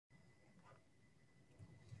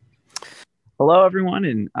Hello, everyone,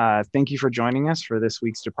 and thank you for joining us for this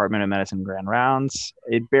week's Department of Medicine Grand Rounds.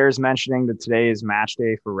 It bears mentioning that today is match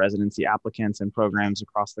day for residency applicants and programs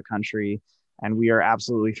across the country, and we are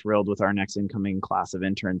absolutely thrilled with our next incoming class of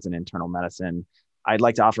interns in internal medicine. I'd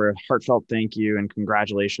like to offer a heartfelt thank you and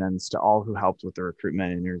congratulations to all who helped with the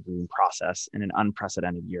recruitment and interviewing process in an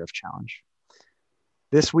unprecedented year of challenge.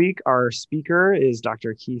 This week, our speaker is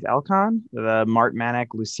Dr. Keith Elkon, the Mart Mannik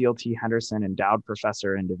Lucile T. Henderson Endowed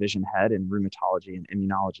Professor and Division Head in Rheumatology and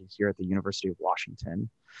Immunology here at the University of Washington.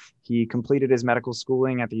 He completed his medical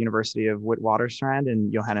schooling at the University of Witwatersrand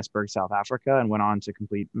in Johannesburg, South Africa, and went on to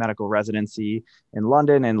complete medical residency in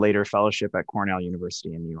London and later fellowship at Cornell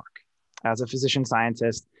University in New York. As a physician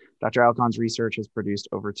scientist, Dr. Elkon's research has produced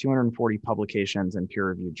over 240 publications in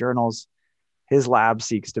peer-reviewed journals. His lab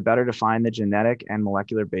seeks to better define the genetic and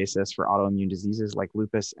molecular basis for autoimmune diseases like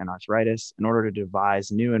lupus and arthritis in order to devise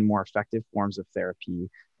new and more effective forms of therapy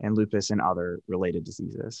in lupus and other related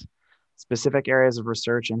diseases. Specific areas of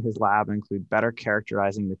research in his lab include better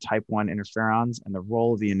characterizing the type 1 interferons and the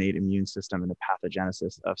role of the innate immune system in the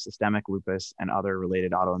pathogenesis of systemic lupus and other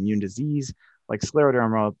related autoimmune disease like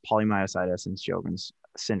scleroderma, polymyositis, and Sjogren's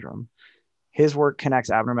syndrome. His work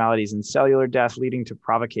connects abnormalities in cellular death leading to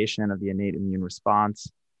provocation of the innate immune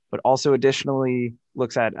response, but also additionally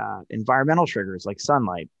looks at environmental triggers like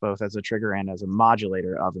sunlight, both as a trigger and as a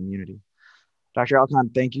modulator of immunity. Dr.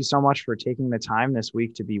 Elkon, thank you so much for taking the time this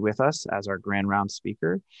week to be with us as our grand round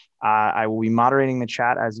speaker. I will be moderating the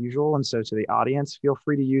chat as usual, and so to the audience, feel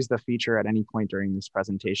free to use the feature at any point during this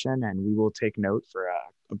presentation, and we will take note for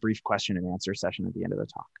a brief question and answer session at the end of the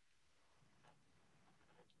talk.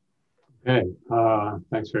 Okay,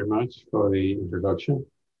 thanks very much for the introduction.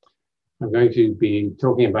 I'm going to be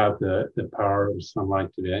talking about the power of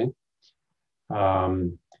sunlight today.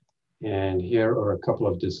 And here are a couple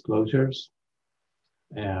of disclosures.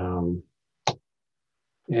 And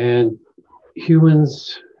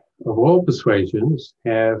humans of all persuasions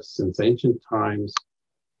have, since ancient times,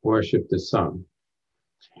 worshipped the sun.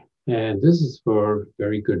 And this is for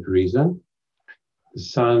very good reason. The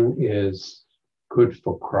sun is good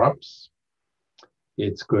for crops.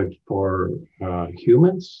 It's good for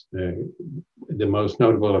humans, the most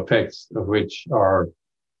notable effects of which are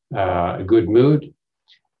a good mood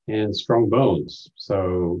and strong bones.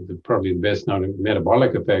 So probably the best known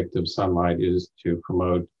metabolic effect of sunlight is to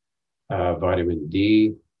promote vitamin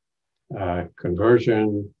D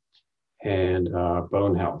conversion and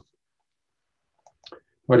bone health.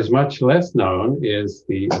 What is much less known is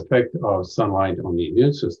the effect of sunlight on the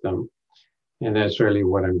immune system. And that's really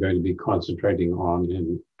what I'm going to be concentrating on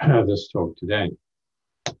in this talk today.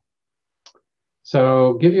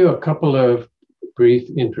 So give you a couple of brief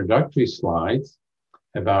introductory slides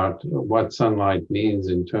about what sunlight means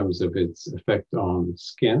in terms of its effect on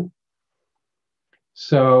skin.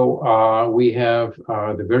 So we have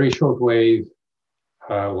the very short wave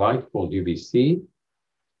light called UVC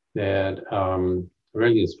that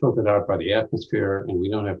really is filtered out by the atmosphere, and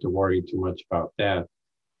we don't have to worry too much about that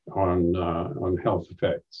on health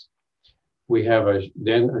effects. We have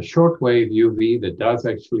then a shortwave UV that does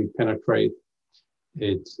actually penetrate.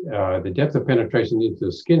 It's the depth of penetration into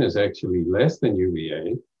the skin is actually less than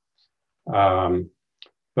UVA,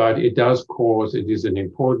 but it does cause, it is an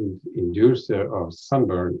important inducer of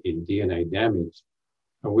sunburn in DNA damage.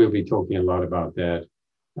 And we'll be talking a lot about that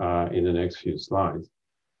in the next few slides.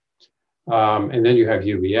 And then you have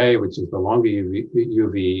UVA, which is the longer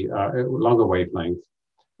longer wavelength.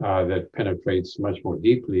 That penetrates much more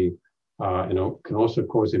deeply and can also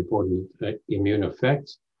cause important immune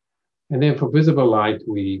effects. And then for visible light,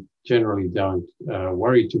 we generally don't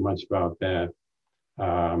worry too much about that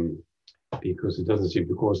because it doesn't seem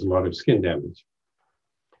to cause a lot of skin damage.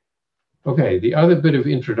 Okay, the other bit of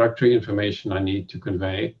introductory information I need to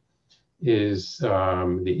convey is the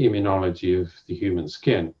immunology of the human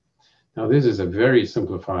skin. Now, this is a very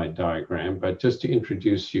simplified diagram, but just to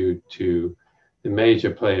introduce you to the major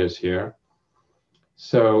players here.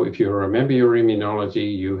 So if you remember your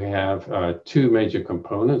immunology, you have two major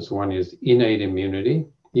components. One is innate immunity,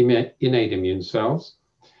 innate immune cells.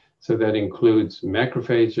 So that includes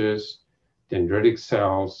macrophages, dendritic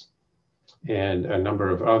cells, and a number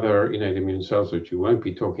of other innate immune cells, which you won't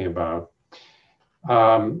be talking about.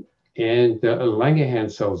 And the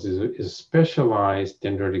Langerhans cells is a specialized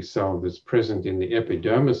dendritic cell that's present in the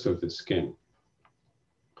epidermis of the skin.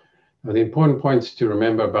 Now, the important points to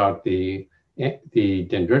remember about the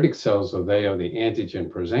dendritic cells are they are the antigen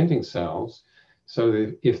presenting cells. So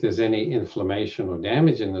that if there's any inflammation or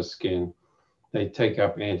damage in the skin, they take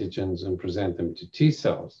up antigens and present them to T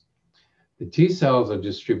cells. The T cells are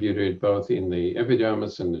distributed both in the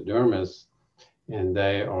epidermis and the dermis, and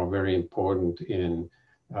they are very important in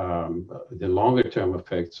the longer-term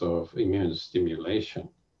effects of immune stimulation.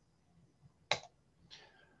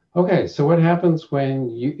 Okay, so what happens when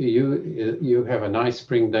you have a nice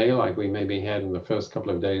spring day like we maybe had in the first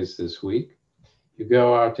couple of days this week? You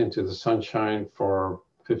go out into the sunshine for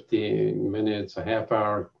 15 minutes, a half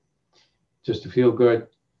hour, just to feel good.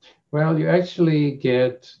 Well, you actually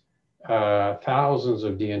get thousands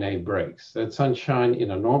of DNA breaks. That sunshine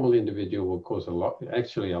in a normal individual will cause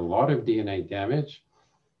actually a lot of DNA damage.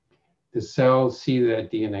 The cells see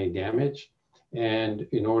that DNA damage, and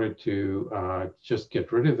in order to just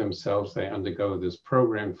get rid of themselves, they undergo this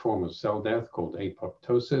programmed form of cell death called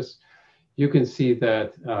apoptosis. You can see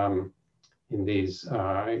that in these,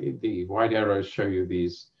 the white arrows show you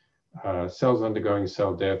these cells undergoing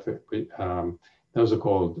cell death. Those are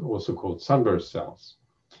also called sunburst cells.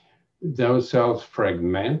 Those cells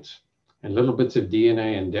fragment, and little bits of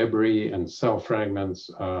DNA and debris and cell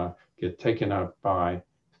fragments get taken up by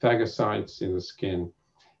phagocytes in the skin.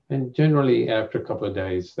 And generally, after a couple of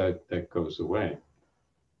days, that goes away.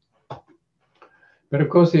 But of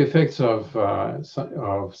course, the effects of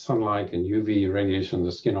sunlight and UV radiation in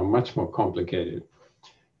the skin are much more complicated.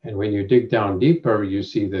 And when you dig down deeper, you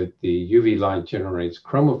see that the UV light generates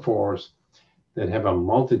chromophores that have a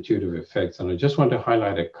multitude of effects. And I just want to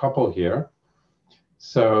highlight a couple here.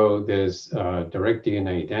 So there's direct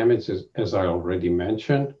DNA damage, as I already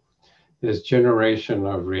mentioned. There's generation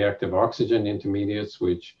of reactive oxygen intermediates,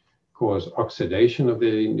 which cause oxidation of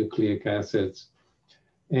the nucleic acids.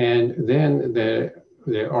 And then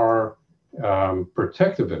there are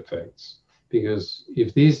protective effects, because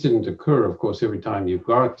if these didn't occur, of course, every time you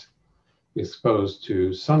got exposed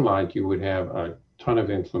to sunlight, you would have a ton of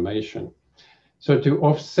inflammation. So to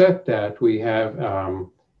offset that, we have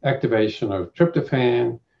activation of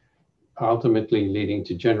tryptophan, ultimately leading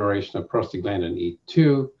to generation of prostaglandin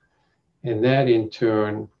E2, and that in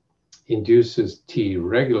turn induces T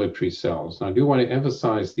regulatory cells. Now, I do want to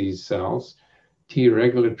emphasize these cells. T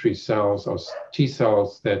regulatory cells are T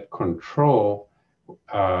cells that control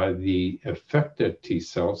the effector T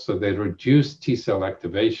cells, so they reduce T cell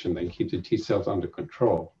activation. They keep the T cells under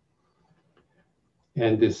control.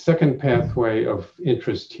 And the second pathway of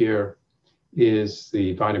interest here is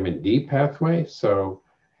the vitamin D pathway. So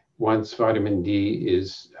once vitamin D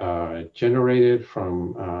is generated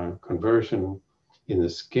from conversion in the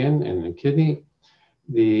skin and the kidney,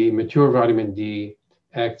 the mature vitamin D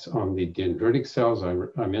acts on the dendritic cells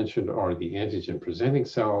I mentioned are the antigen-presenting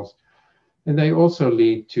cells, and they also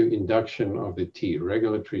lead to induction of the T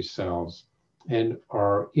regulatory cells and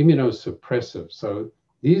are immunosuppressive. So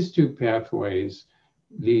these two pathways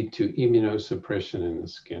lead to immunosuppression in the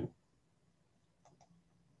skin.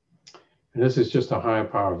 And this is just a higher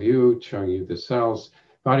power view showing you the cells.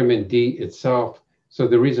 Vitamin D itself, so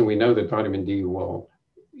the reason we know that vitamin D will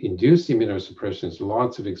induce immunosuppression is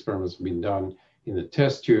lots of experiments have been done in the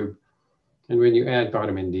test tube. And when you add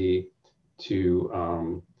vitamin D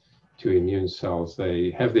to immune cells, they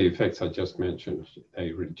have the effects I just mentioned.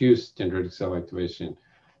 They reduce dendritic cell activation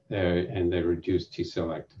and they reduce T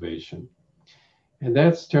cell activation. And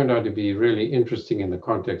that's turned out to be really interesting in the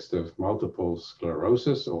context of multiple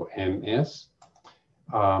sclerosis, or MS.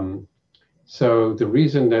 So the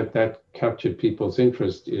reason that captured people's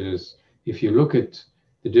interest is if you look at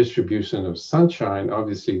the distribution of sunshine,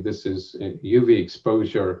 obviously this is UV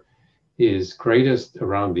exposure is greatest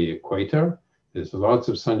around the equator. There's lots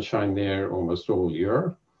of sunshine there almost all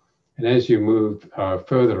year. And as you move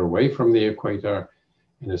further away from the equator,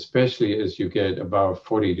 and especially as you get above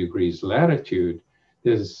 40 degrees latitude,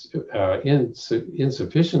 there's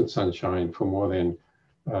insufficient sunshine for more than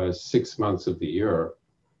 6 months of the year.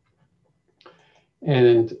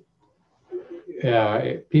 And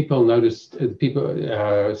people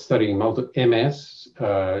studying MS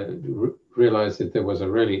realized that there was a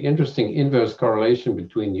really interesting inverse correlation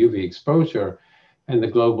between UV exposure and the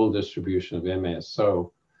global distribution of MS.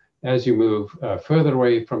 So as you move further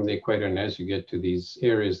away from the equator and as you get to these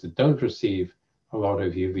areas that don't receive a lot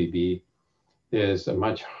of UVB, there's a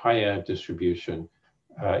much higher distribution,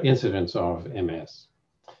 incidence of MS.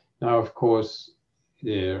 Now, of course,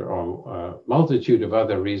 there are a multitude of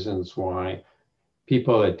other reasons why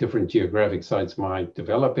people at different geographic sites might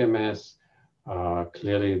develop MS.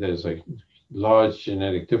 Clearly, there's a large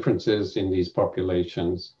genetic differences in these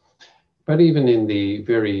populations. But even in the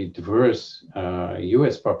very diverse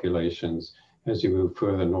US populations, as you move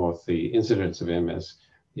further north, the incidence of MS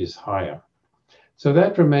is higher. So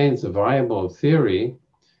that remains a viable theory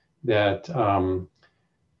that lack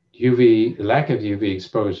of UV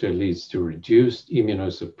exposure leads to reduced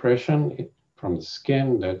immunosuppression from the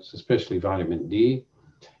skin, that's especially vitamin D,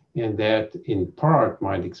 and that in part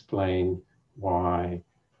might explain why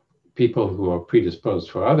people who are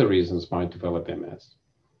predisposed for other reasons might develop MS.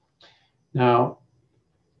 Now,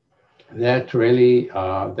 that really,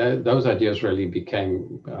 those ideas really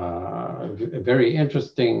became very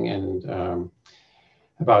interesting, and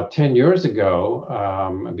about 10 years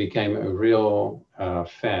ago, became a real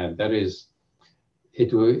fad. That is,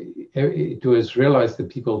 it was realized that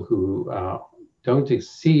people who don't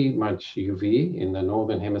see much UV in the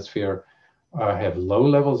Northern Hemisphere have low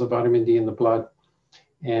levels of vitamin D in the blood.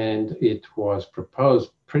 And it was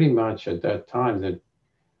proposed pretty much at that time that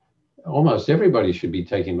almost everybody should be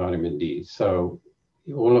taking vitamin D. So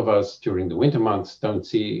all of us during the winter months don't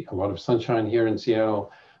see a lot of sunshine here in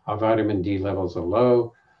Seattle. Our vitamin D levels are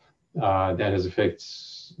low. That has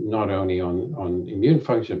effects not only on immune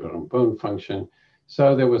function, but on bone function.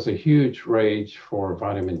 So there was a huge rage for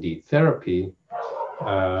vitamin D therapy.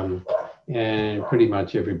 And pretty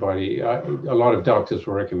much everybody, a lot of doctors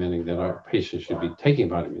were recommending that our patients should be taking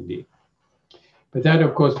vitamin D. But that,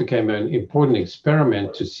 of course, became an important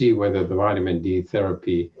experiment to see whether the vitamin D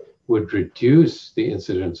therapy would reduce the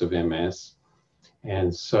incidence of MS.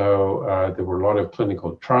 And so there were a lot of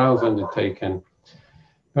clinical trials undertaken.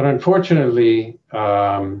 But unfortunately,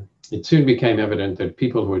 it soon became evident that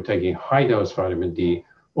people who were taking high-dose vitamin D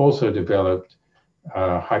also developed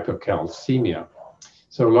hypercalcemia.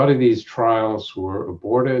 So a lot of these trials were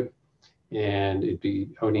aborted, and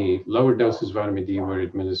only lower doses of vitamin D were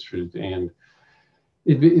administered, and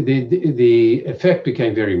the effect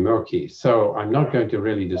became very murky. So I'm not going to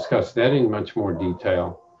really discuss that in much more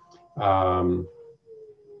detail. But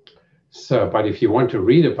if you want to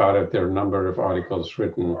read about it, there are a number of articles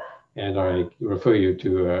written, and I refer you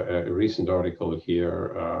to a recent article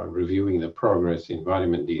here reviewing the progress in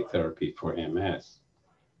vitamin D therapy for MS.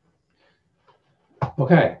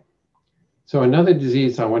 Okay, so another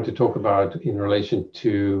disease I want to talk about in relation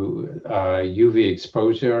to UV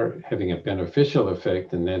exposure having a beneficial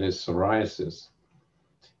effect, and that is psoriasis.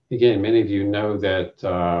 Again, many of you know that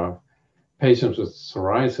patients with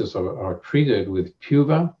psoriasis are treated with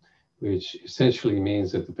PUVA, which essentially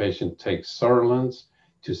means that the patient takes psoralen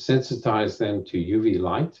to sensitize them to UV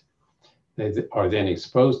light. They are then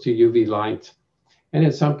exposed to UV light, and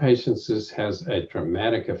in some patients this has a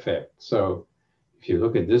dramatic effect. So if you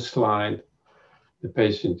look at this slide, the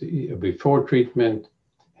patient before treatment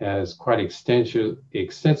has quite extensive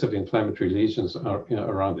inflammatory lesions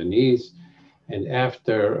around the knees, and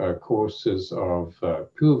after courses of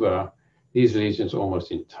PUVA, these lesions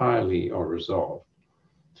almost entirely are resolved.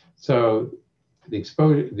 So the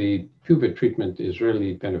PUVA treatment is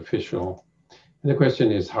really beneficial. And the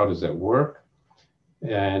question is, how does that work?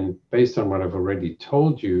 And based on what I've already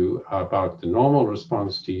told you about the normal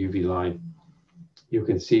response to UV light, you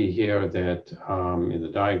can see here that in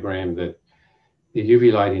the diagram that the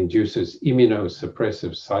UV light induces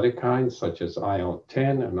immunosuppressive cytokines such as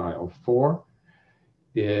IL-10 and IL-4.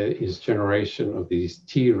 There is generation of these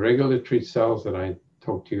T regulatory cells that I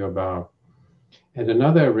talked to you about. And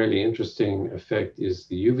another really interesting effect is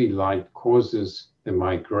the UV light causes the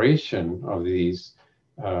migration of these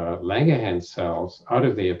Langerhans cells out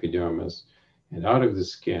of the epidermis and out of the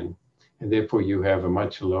skin. And therefore you have a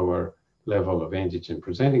much lower level of antigen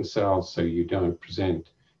presenting cells, so you don't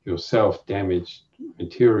present yourself damaged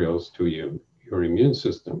materials to your immune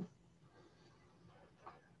system.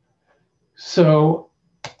 So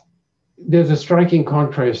there's a striking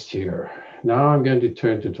contrast here. Now I'm going to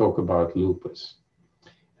turn to talk about lupus.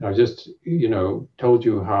 I just, told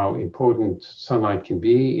you how important sunlight can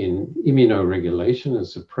be in immunoregulation and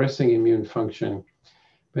suppressing immune function,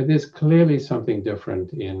 but there's clearly something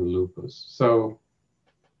different in lupus. So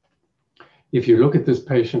if you look at this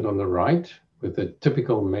patient on the right with a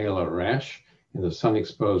typical malar rash in the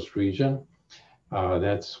sun-exposed region,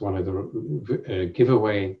 that's one of the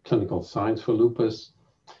giveaway clinical signs for lupus.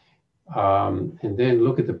 And then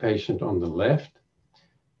look at the patient on the left.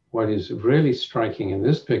 What is really striking in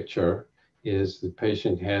this picture is the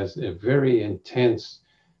patient has a very intense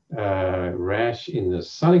rash in the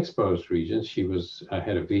sun-exposed region. She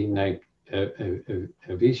had a V-neck, a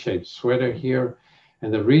V-shaped sweater here,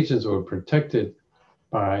 and the regions were protected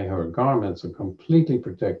by her garments are completely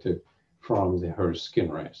protected from her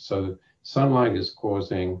skin rash. So sunlight is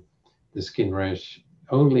causing the skin rash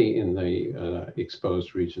only in the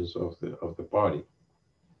exposed regions of the body.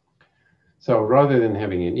 So rather than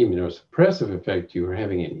having an immunosuppressive effect, you are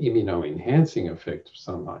having an immunoenhancing effect of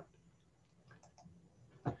sunlight.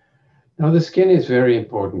 Now, the skin is very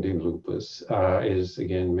important in lupus, as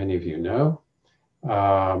again, many of you know.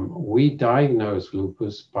 we diagnose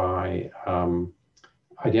lupus by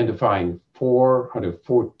identifying 4 out of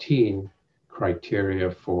 14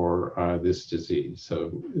 criteria for this disease.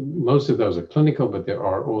 So most of those are clinical, but there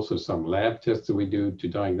are also some lab tests that we do to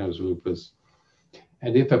diagnose lupus.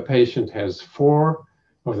 And if a patient has 4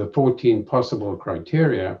 of the 14 possible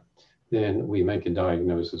criteria, then we make a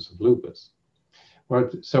diagnosis of lupus.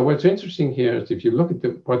 So what's interesting here is if you look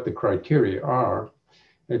at what the criteria are,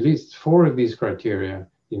 at least 4 of these criteria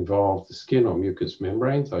involve the skin or mucous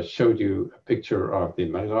membranes. I showed you a picture of the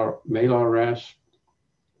malar rash.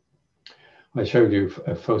 I showed you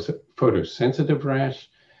a photosensitive rash,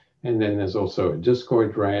 and then there's also a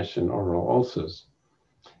discoid rash and oral ulcers.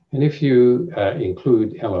 And if you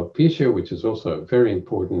include alopecia, which is also a very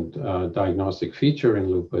important diagnostic feature in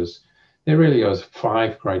lupus, there really are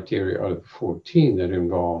 5 criteria out of 14 that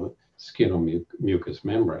involve skin or mucous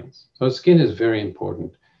membranes. So skin is very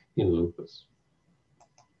important in lupus.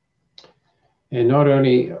 And not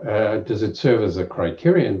only does it serve as a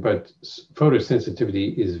criterion, but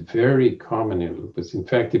photosensitivity is very common in lupus. In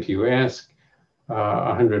fact, if you ask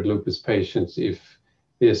 100 lupus patients if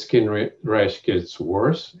their skin rash gets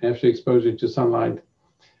worse after exposure to sunlight,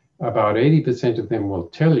 about 80% of them will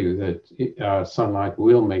tell you that sunlight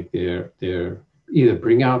will make their either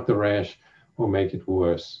bring out the rash or make it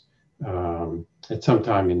worse at some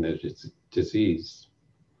time in the disease.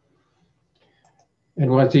 And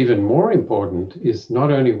what's even more important is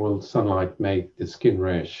not only will sunlight make the skin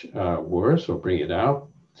rash worse or bring it out,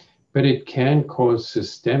 but it can cause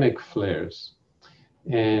systemic flares.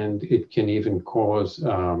 And it can even cause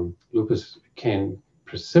lupus, can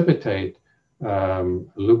precipitate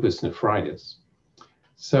lupus nephritis.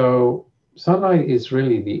 So sunlight is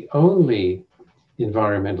really the only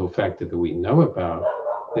environmental factor that we know about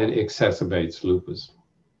that exacerbates lupus.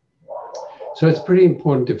 So it's pretty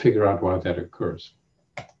important to figure out why that occurs.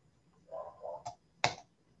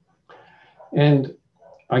 And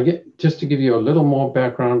just to give you a little more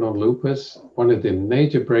background on lupus, one of the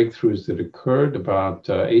major breakthroughs that occurred about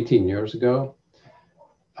 18 years ago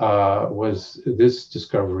was this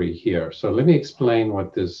discovery here. So let me explain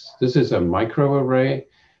what this is. A microarray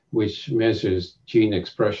which measures gene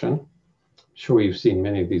expression. I'm sure you've seen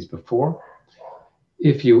many of these before.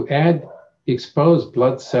 If you add exposed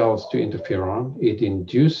blood cells to interferon, it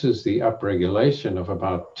induces the upregulation of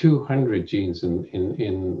about 200 genes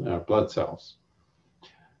in blood cells.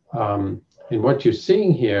 And what you're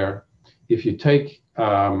seeing here, if you take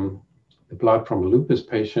the blood from a lupus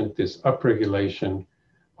patient, this upregulation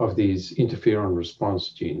of these interferon response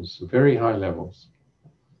genes, very high levels.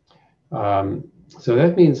 So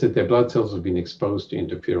that means that their blood cells have been exposed to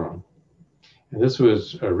interferon. And this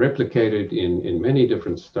was replicated in many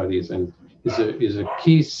different studies and is a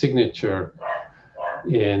key signature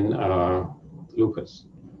in lupus.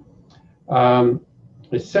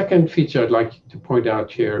 The second feature I'd like to point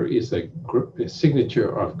out here is a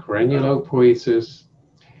signature of granulopoiesis,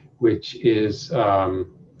 which is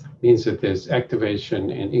means that there's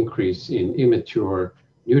activation and increase in immature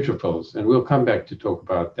neutrophils. And we'll come back to talk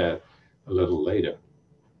about that a little later.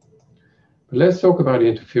 But let's talk about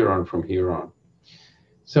interferon from here on.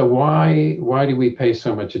 So why do we pay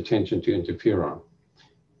so much attention to interferon?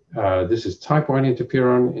 This is type 1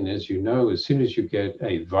 interferon, and as you know, as soon as you get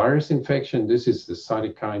a virus infection, this is the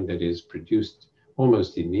cytokine that is produced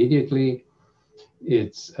almost immediately.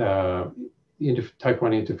 It's type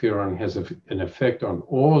 1 interferon has an effect on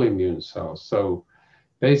all immune cells. So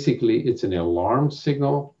basically, it's an alarm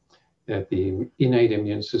signal that the innate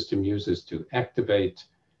immune system uses to activate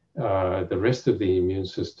the rest of the immune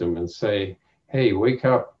system and say, hey, wake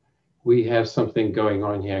up, we have something going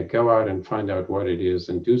on here, go out and find out what it is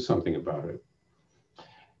and do something about it.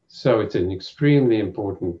 So it's an extremely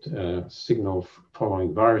important signal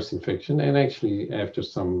following virus infection and actually after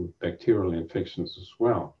some bacterial infections as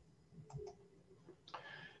well.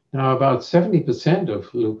 Now, about 70%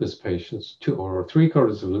 of lupus patients, 2 or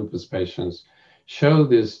 3/4 of lupus patients, show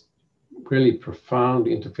this really profound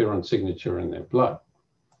interferon signature in their blood.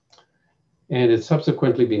 And it's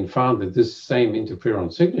subsequently been found that this same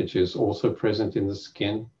interferon signature is also present in the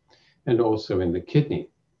skin and also in the kidney.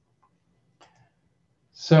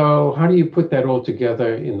 So how do you put that all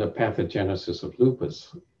together in the pathogenesis of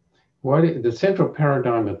lupus? The central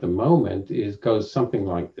paradigm at the moment goes something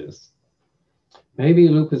like this. Maybe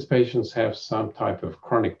lupus patients have some type of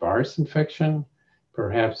chronic virus infection.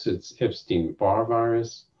 Perhaps it's Epstein-Barr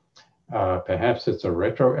virus. Perhaps it's a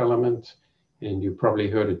retroelement. And you probably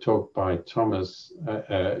heard a talk by Thomas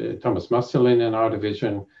Musselin in our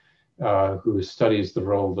division, who studies the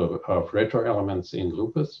role of retroelements in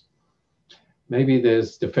lupus. Maybe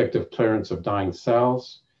there's defective clearance of dying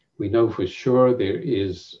cells. We know for sure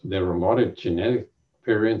there are a lot of genetic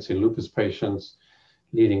variants in lupus patients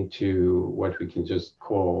leading to what we can just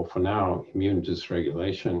call for now immune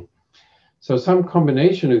dysregulation. So some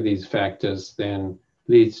combination of these factors then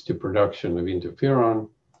leads to production of interferon,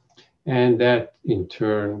 and that in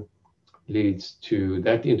turn leads to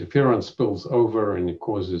that interferon spills over and it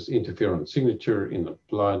causes interferon signature in the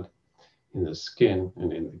blood, in the skin,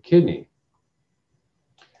 and in the kidney.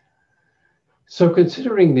 So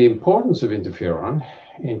considering the importance of interferon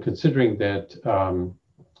and considering that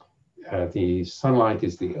the sunlight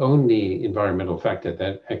is the only environmental factor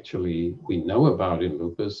that actually we know about in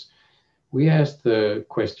lupus, we asked the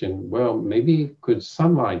question, well, maybe could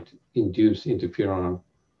sunlight induce interferon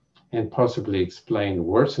and possibly explain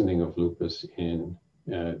worsening of lupus in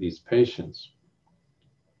these patients?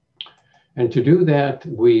 And to do that,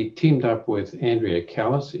 we teamed up with Andrea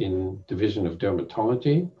Callis in Division of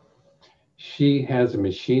Dermatology. She has a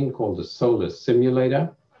machine called the Solar Simulator.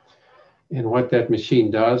 And what that machine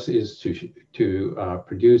does is to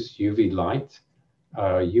produce UV light,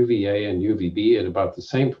 UVA and UVB at about the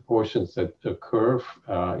same proportions that occur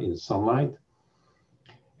in sunlight.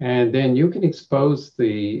 And then you can expose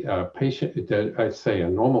the patient, I'd say a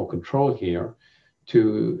normal control here,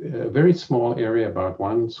 to a very small area, about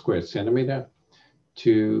 1 square centimeter,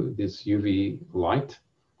 to this UV light.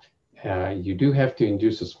 You do have to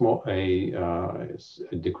induce a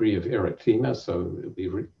degree of erythema, so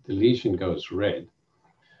the lesion goes red.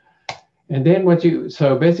 And then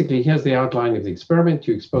so basically here's the outline of the experiment.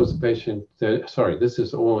 You expose the patient, sorry, this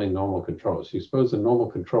is all in normal controls. You expose the normal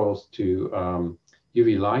controls to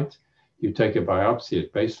UV light. You take a biopsy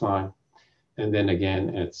at baseline, and then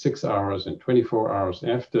again at 6 hours and 24 hours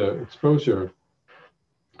after exposure.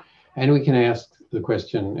 And we can ask the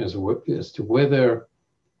question as to whether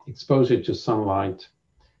exposure to sunlight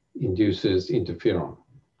induces interferon.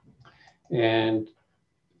 And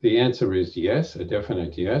the answer is yes, a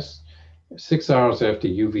definite yes. 6 hours after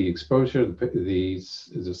UV exposure, the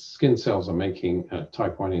skin cells are making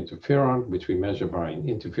type 1 interferon, which we measure by an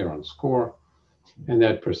interferon score, and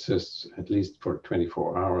that persists at least for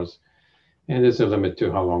 24 hours. And there's a limit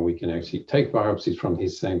to how long we can actually take biopsies from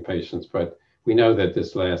these same patients, but we know that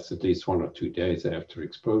this lasts at least 1 or 2 days after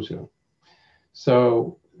exposure.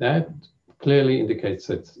 So that clearly indicates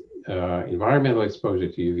that environmental exposure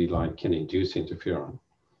to UV light can induce interferon.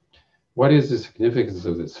 What is the significance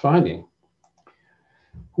of this finding?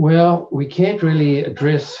 Well, we can't really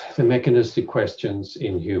address the mechanistic questions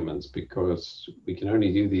in humans because we can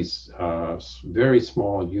only do these very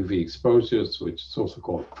small UV exposures, which is also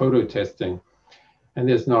called phototesting, and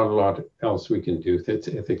there's not a lot else we can do that's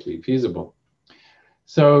ethically feasible.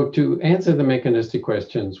 So to answer the mechanistic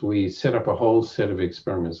questions, we set up a whole set of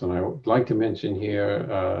experiments, and I would like to mention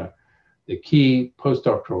here the key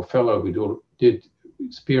postdoctoral fellow who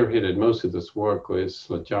spearheaded most of this work was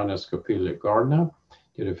Lajana Skopila-Gardner.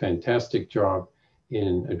 Did a fantastic job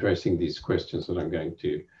in addressing these questions that I'm going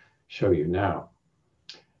to show you now.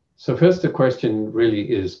 So first, the question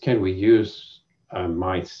really is, can we use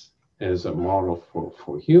mice as a model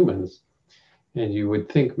for humans? And you would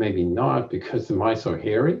think maybe not, because the mice are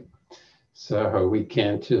hairy. So we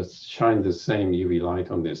can't just shine the same UV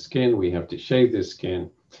light on their skin. We have to shave their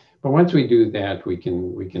skin. But once we do that, we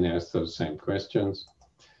can ask those same questions.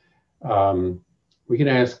 We can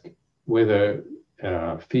ask whether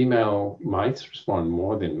female mice respond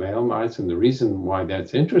more than male mice. And the reason why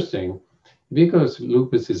that's interesting, because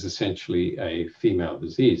lupus is essentially a female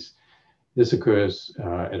disease. This occurs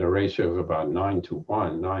at a ratio of about 9 to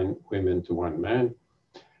 1, 9 women to 1 man.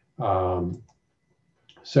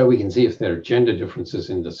 So we can see if there are gender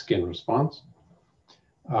differences in the skin response.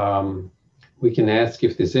 We can ask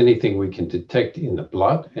if there's anything we can detect in the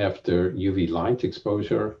blood after UV light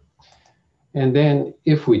exposure. And then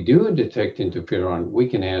if we do detect interferon, we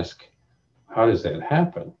can ask, how does that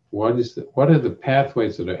happen? What are the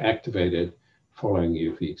pathways that are activated following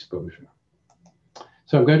UV exposure?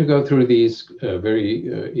 So I'm going to go through these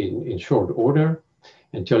in short order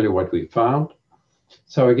and tell you what we found.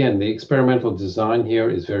 So again, the experimental design here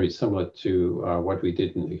is very similar to what we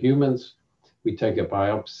did in the humans. We take a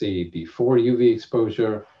biopsy before UV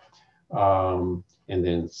exposure, and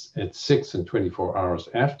then at 6 and 24 hours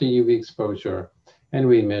after UV exposure, and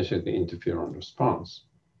we measure the interferon response.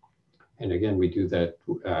 And again, we do that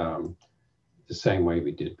the same way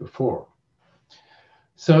we did before.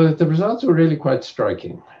 So the results are really quite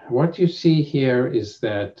striking. What you see here is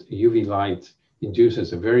that UV light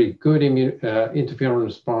induces a very good interferon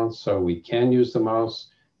response, so we can use the mouse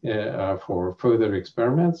for further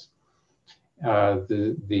experiments.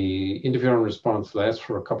 The interferon response lasts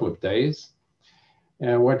for a couple of days.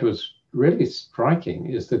 And what was really striking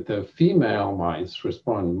is that the female mice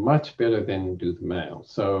respond much better than do the male.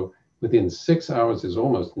 So within 6 hours, there's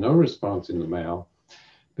almost no response in the male,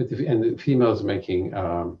 but the female's making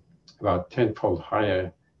about 10-fold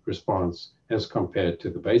higher response as compared to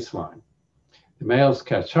the baseline. The males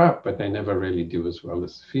catch up, but they never really do as well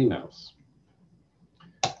as the females.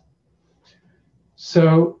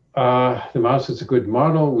 So the mouse is a good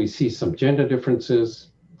model. We see some gender differences.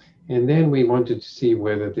 And then we wanted to see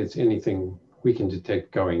whether there's anything we can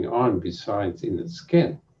detect going on besides in the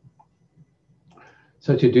skin.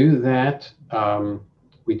 So to do that,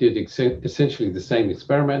 we did essentially the same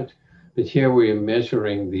experiment, but here we are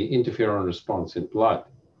measuring the interferon response in blood.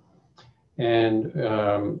 And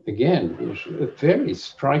again, it was a very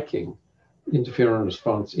striking interferon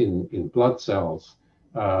response in blood cells.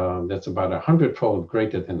 That's about 100-fold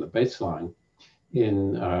greater than the baseline.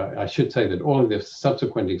 I should say that all of the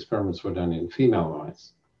subsequent experiments were done in female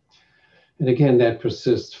mice. And again, that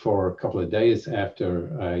persists for a couple of days after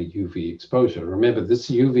UV exposure. Remember, this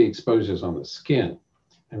UV exposure is on the skin,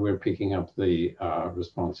 and we're picking up the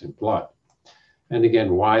response in blood. And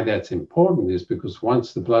again, why that's important is because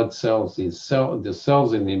once the blood cells, the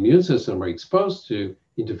cells in the immune system are exposed to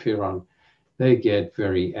interferon, they get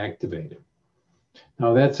very activated.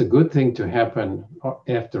 Now, that's a good thing to happen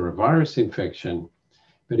after a virus infection,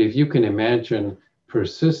 but if you can imagine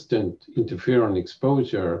persistent interferon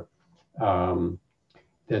exposure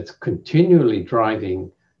that's continually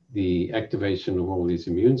driving the activation of all these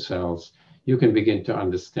immune cells, you can begin to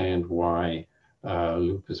understand why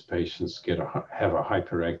lupus patients have a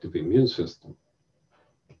hyperactive immune system.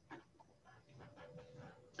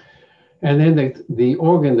 And then the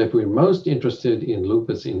organ that we're most interested in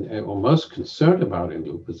lupus, or most concerned about in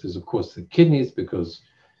lupus, is of course the kidneys, because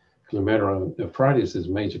glomerulonephritis is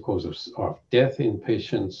a major cause of death in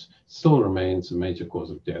patients, still remains a major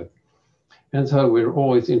cause of death. And so we're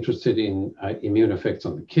always interested in immune effects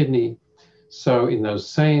on the kidney. So in those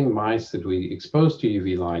same mice that we exposed to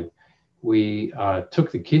UV light, we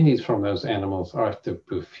took the kidneys from those animals after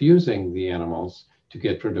perfusing the animals to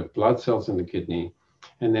get rid of blood cells in the kidney,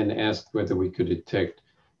 and then asked whether we could detect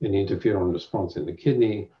an interferon response in the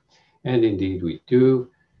kidney. And indeed we do.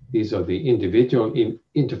 These are the individual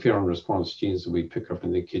interferon response genes that we pick up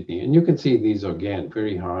in the kidney. And you can see these are, again,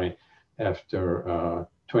 very high after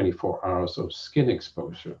 24 hours of skin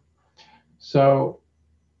exposure. So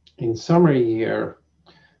in summary here,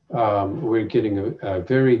 we're getting a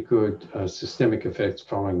very good systemic effects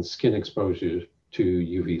following skin exposure to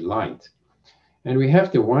UV light. And we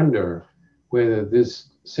have to wonder whether this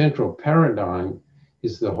central paradigm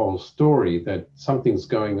is the whole story, that something's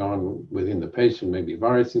going on within the patient, maybe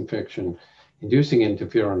virus infection, inducing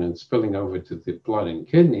interferon and spilling over to the blood and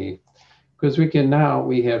kidney. Because we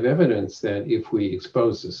have evidence that if you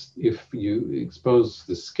expose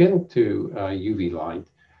the skin to UV light,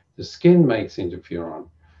 the skin makes interferon,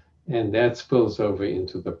 and that spills over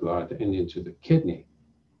into the blood and into the kidney.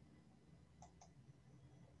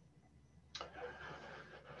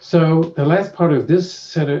 So the last part of this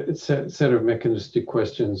set of mechanistic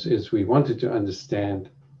questions is we wanted to understand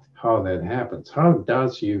how that happens. How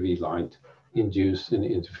does UV light induce an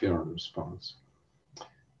interferon response?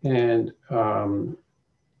 And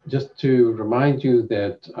just to remind you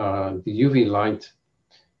that the UV light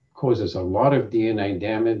causes a lot of DNA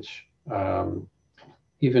damage,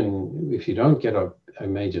 even if you don't get a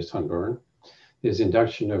major sunburn. There's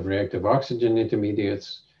induction of reactive oxygen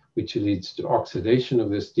intermediates, which leads to oxidation of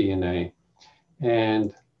this DNA.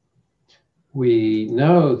 And we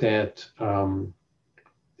know that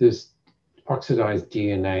this oxidized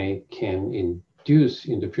DNA can induce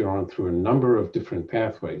interferon through a number of different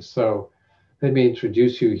pathways. So let me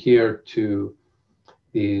introduce you here to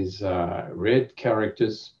these red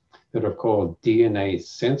characters that are called DNA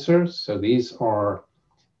sensors. So these are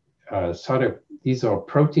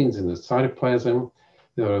proteins in the cytoplasm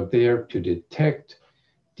that are there to detect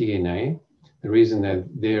DNA. The reason that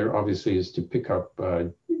they're obviously is to pick up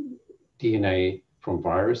DNA from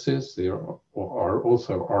viruses. There are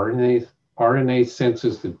also RNA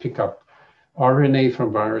sensors that pick up RNA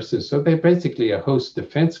from viruses. So they're basically a host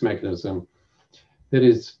defense mechanism that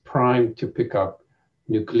is primed to pick up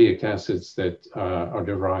nucleic acids that are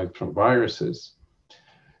derived from viruses.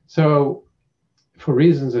 So for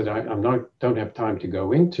reasons that I don't have time to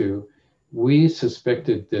go into, we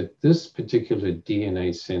suspected that this particular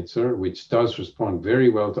DNA sensor, which does respond very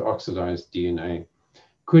well to oxidized DNA,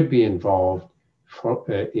 could be involved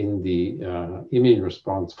in the immune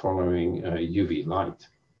response following UV light.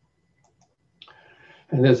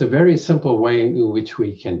 And there's a very simple way in which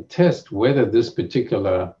we can test whether this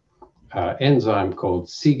particular enzyme called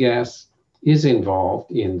cGAS is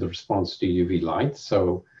involved in the response to UV light.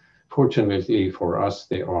 So fortunately for us,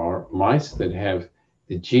 there are mice that have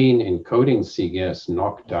the gene encoding cGAS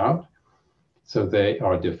knocked out. So they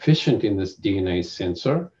are deficient in this DNA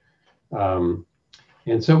sensor. And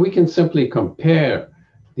so we can simply compare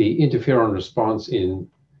the interferon response in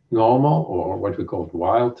normal, or what we call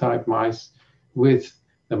wild type mice, with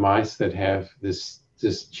the mice that have this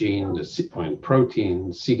gene, the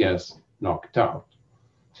protein cGAS knocked out.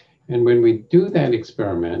 And when we do that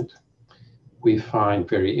experiment, we find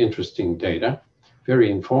very interesting data, very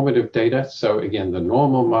informative data. So again, the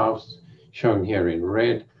normal mouse, shown here in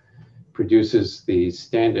red, produces the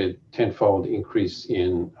standard 10-fold increase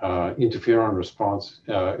in interferon response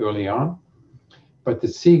early on. But the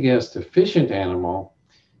cGAS deficient animal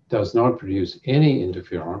does not produce any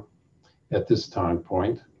interferon at this time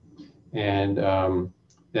point. And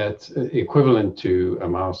that's equivalent to a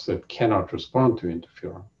mouse that cannot respond to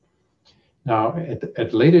interferon. Now,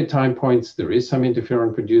 at later time points, there is some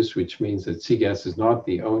interferon produced, which means that cGAS is not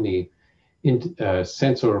the only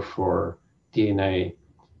sensor for DNA,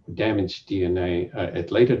 damaged DNA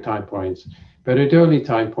at later time points. But at early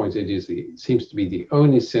time points, it seems to be the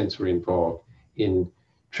only sensor involved in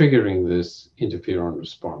triggering this interferon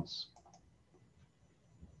response.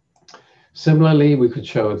 Similarly, we could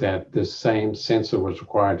show that the same sensor was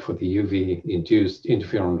required for the UV-induced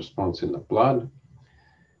interferon response in the blood.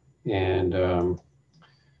 And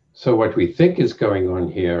so what we think is going on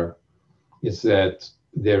here is that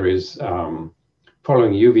there is,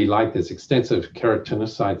 following UV light, there's extensive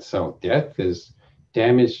keratinocyte cell death. There's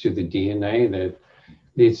damage to the DNA that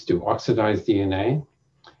leads to oxidized DNA.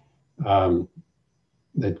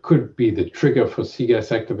 That could be the trigger for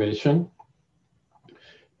cGAS activation.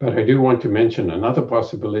 But I do want to mention another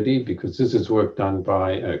possibility, because this is work done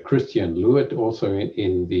by Christian Lewitt, also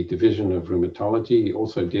in the Division of Rheumatology. He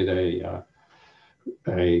also did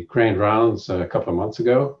a grand rounds a couple of months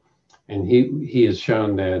ago. And he has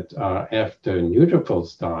shown that after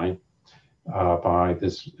neutrophils die by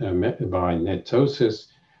netosis,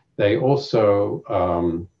 they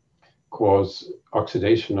also cause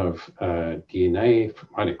oxidation of DNA,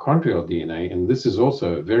 mitochondrial DNA. And this is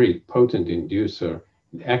also a very potent inducer,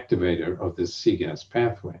 activator of this cGAS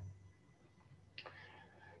pathway.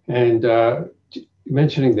 And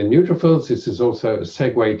mentioning the neutrophils, this is also a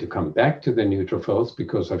segue to come back to the neutrophils,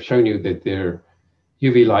 because I've shown you that their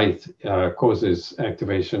UV light causes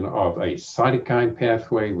activation of a cytokine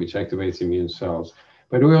pathway, which activates immune cells.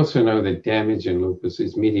 But we also know that damage in lupus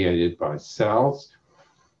is mediated by cells,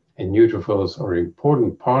 and neutrophils are an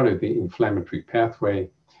important part of the inflammatory pathway.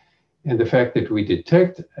 And the fact that we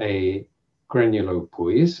detect a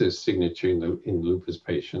granulopoiesis signature in lupus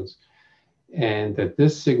patients, and that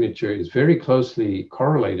this signature is very closely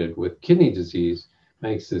correlated with kidney disease,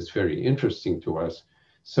 makes this very interesting to us.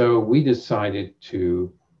 So we decided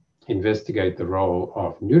to investigate the role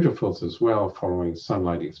of neutrophils as well following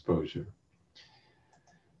sunlight exposure.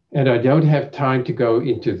 And I don't have time to go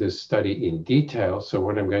into this study in detail. So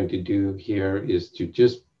what I'm going to do here is to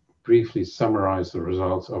just briefly summarize the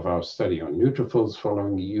results of our study on neutrophils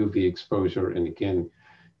following UV exposure. And again,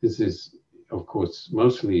 this is, of course,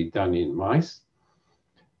 mostly done in mice.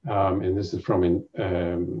 And this is from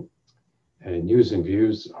a News and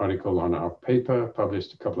Views article on our paper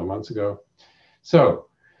published a couple of months ago. So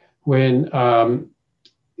when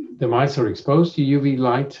the mice are exposed to UV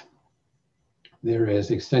light, there is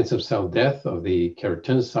extensive cell death of the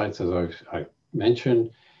keratinocytes, as I've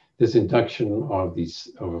mentioned. This induction of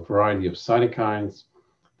a variety of cytokines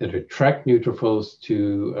that attract neutrophils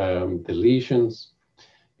to the lesions.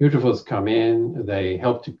 Neutrophils come in, they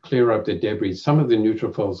help to clear up the debris. Some of the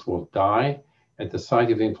neutrophils will die at the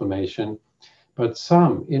site of inflammation, but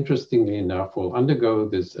some, interestingly enough, will undergo a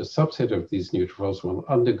subset of these neutrophils will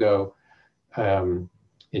undergo an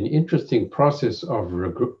interesting process of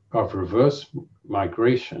reverse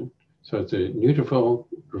migration. So it's a neutrophil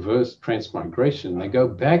reverse transmigration. They go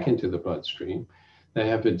back into the bloodstream. They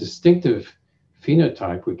have a distinctive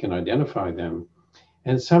phenotype. We can identify them.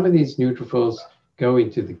 And some of these neutrophils go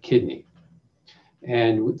into the kidney.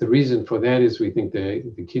 And the reason for that is we think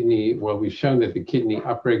the kidney, well, we've shown that the kidney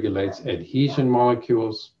upregulates adhesion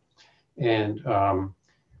molecules. And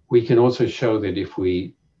we can also show that if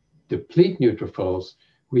we deplete neutrophils,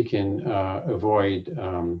 we can avoid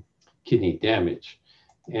kidney damage.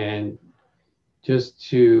 And just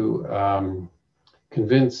to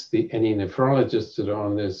convince any nephrologists that are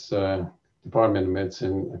on this Department of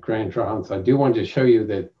Medicine grand rounds, I do want to show you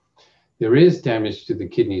that there is damage to the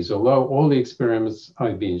kidneys, although all the experiments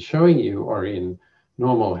I've been showing you are in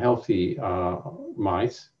normal, healthy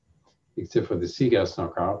mice, except for the cGAS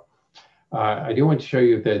knockout. I do want to show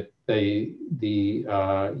you that the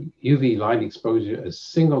UV light exposure, a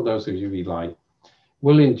single dose of UV light,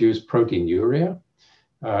 will induce proteinuria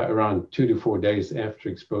around 2 to 4 days after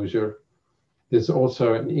exposure. There's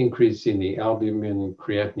also an increase in the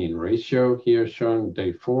albumin-creatinine ratio here shown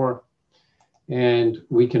day 4. And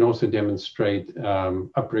we can also demonstrate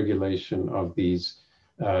upregulation of these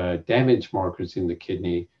damage markers in the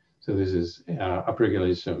kidney. So this is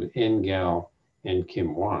upregulation of NGAL and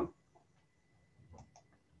KIM1.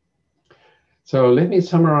 So let me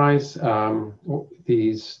summarize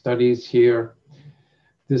these studies here.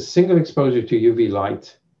 This single exposure to UV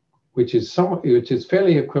light, which is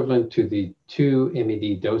fairly equivalent to the 2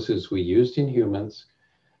 MED doses we used in humans,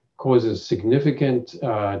 causes significant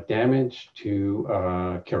damage to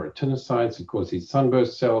keratinocytes. It causes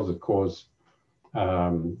sunburst cells. It causes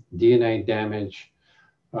DNA damage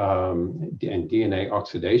and DNA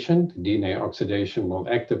oxidation. The DNA oxidation will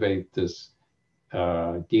activate this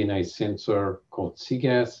DNA sensor called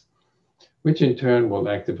cGAS, which in turn will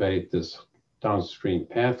activate this downstream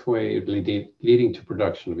pathway leading to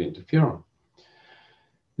production of interferon.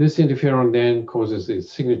 This interferon then causes a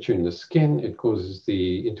signature in the skin. It causes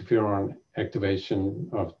the interferon activation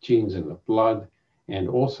of genes in the blood and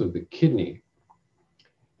also the kidney.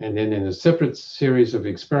 And then in a separate series of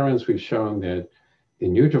experiments, we've shown that the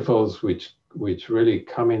neutrophils, which really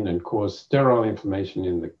come in and cause sterile inflammation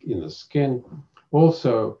in the skin,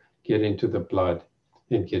 also get into the blood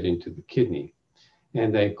and get into the kidney.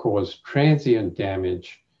 And they cause transient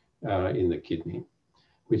damage in the kidney,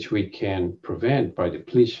 which we can prevent by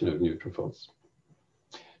depletion of neutrophils.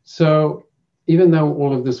 So even though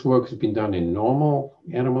all of this work has been done in normal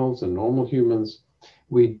animals and normal humans,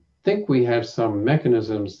 we think we have some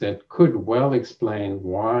mechanisms that could well explain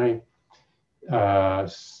why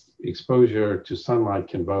exposure to sunlight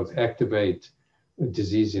can both activate a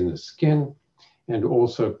disease in the skin and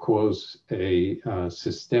also cause a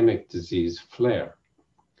systemic disease flare.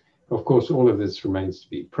 Of course, all of this remains to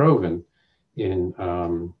be proven in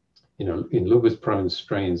lupus-prone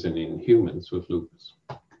strains and in humans with lupus.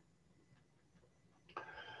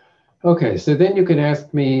 Okay, so then you could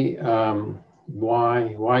ask me,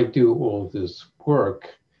 why do all this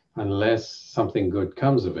work unless something good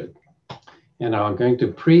comes of it? And I'm going to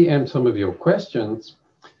preempt some of your questions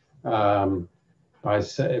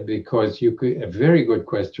because a very good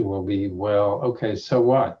question will be, well, okay, so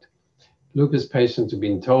what? Lupus patients have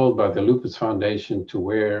been told by the Lupus Foundation to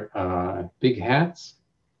wear big hats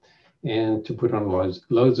and to put on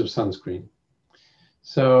loads of sunscreen.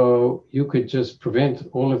 So you could just prevent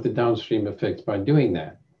all of the downstream effects by doing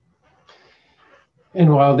that.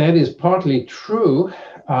 And while that is partly true,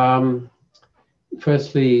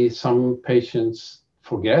 firstly, some patients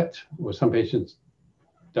forget, or some patients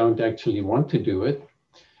don't actually want to do it,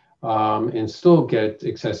 and still get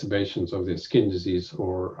exacerbations of their skin disease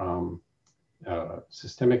or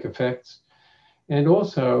systemic effects. And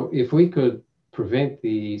also, if we could prevent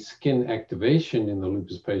the skin activation in the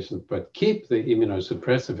lupus patients, but keep the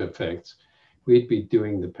immunosuppressive effects, we'd be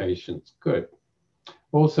doing the patients good.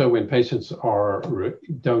 Also, when patients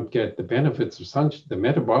don't get the benefits of sunshine, the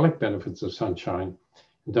metabolic benefits of sunshine,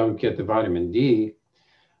 don't get the vitamin D,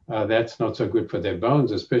 that's not so good for their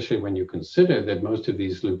bones, especially when you consider that most of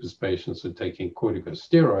these lupus patients are taking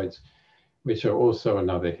corticosteroids, which are also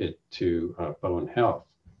another hit to bone health.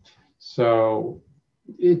 So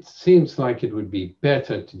it seems like it would be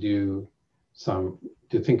better to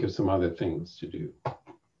think of some other things to do.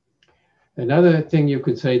 Another thing you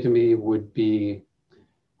could say to me would be,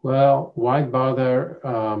 well, why bother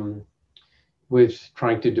with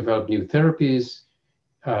trying to develop new therapies?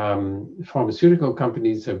 Pharmaceutical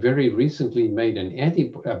companies have very recently made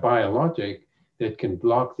a biologic that can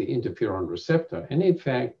block the interferon receptor. And in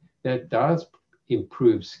fact, that does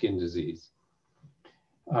improve skin disease.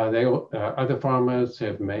 Other pharmas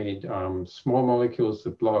have made small molecules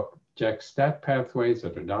that block JAK-STAT pathways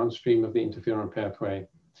that are downstream of the interferon pathway.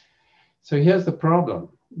 So here's the problem.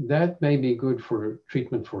 That may be good for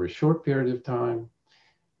treatment for a short period of time,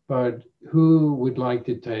 but who would like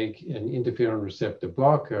to take an interferon receptor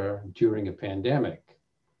blocker during a pandemic?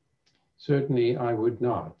 Certainly I would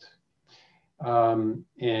not.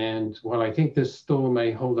 And while I think this still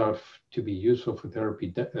may hold out to be useful for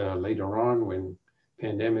therapy later on when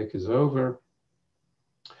pandemic is over,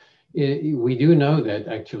 we do know that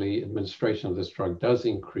actually administration of this drug does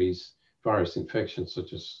increase virus infections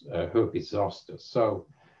such as herpes zoster. So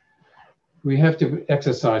we have to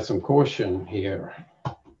exercise some caution here.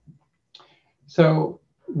 So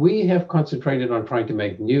we have concentrated on trying to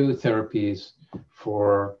make new therapies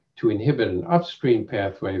to inhibit an upstream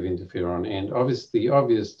pathway of interferon. And obviously, the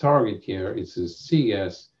obvious target here is the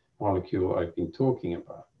CGAS molecule I've been talking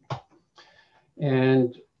about.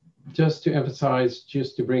 And just to emphasize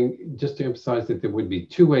that there would be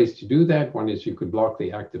two ways to do that. One is you could block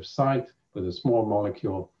the active site with a small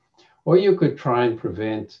molecule, or you could try and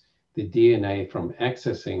prevent the DNA from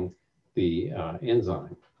accessing the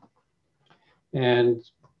enzyme. And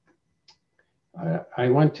I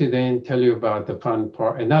want to then tell you about the fun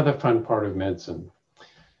part, another fun part of medicine.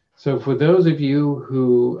 So for those of you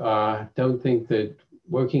who don't think that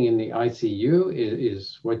working in the ICU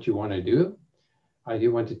is what you want to do, I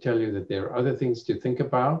do want to tell you that there are other things to think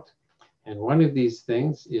about. And one of these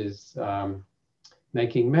things is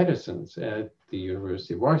making medicines at the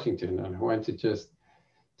University of Washington. And I want to just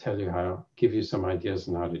tell you give you some ideas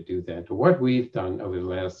on how to do that, or what we've done over the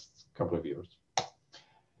last couple of years.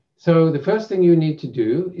 So the first thing you need to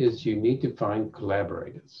do is you need to find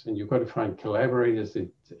collaborators. And you've got to find collaborators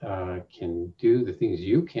that can do the things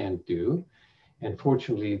you can't do. And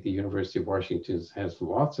fortunately, the University of Washington has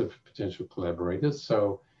lots of potential collaborators.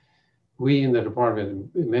 So we in the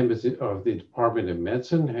members of the Department of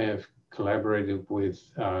Medicine have collaborated with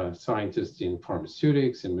scientists in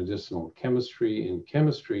pharmaceutics, in medicinal chemistry, in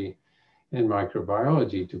chemistry, and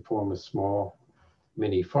microbiology to form a small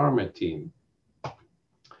mini pharma team.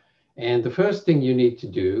 And the first thing you need to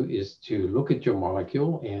do is to look at your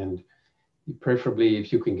molecule, and preferably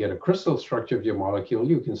if you can get a crystal structure of your molecule,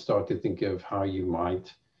 you can start to think of how you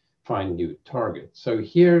might find new targets. So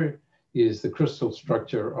here is the crystal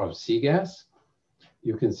structure of CGAS.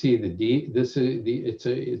 You can see it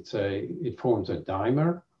forms a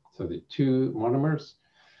dimer, so the two monomers.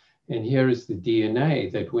 And here is the DNA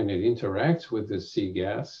that when it interacts with the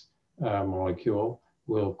CGAS molecule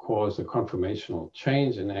will cause a conformational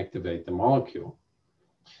change and activate the molecule.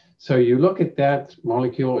 So you look at that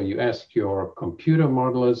molecule, or you ask your computer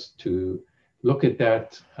modelers to look at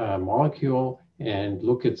that molecule and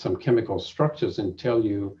look at some chemical structures and tell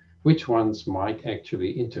you which ones might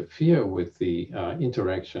actually interfere with the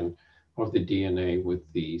interaction of the DNA with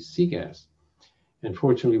the CGAS. And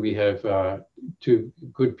fortunately, we have two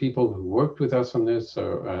good people who worked with us on this.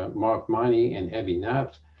 So Mark Mannik and Abby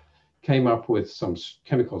Nath came up with some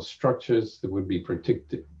chemical structures that would be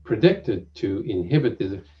predicted to inhibit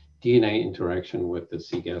the DNA interaction with the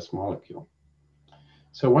CGAS molecule.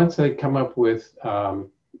 So once they come up with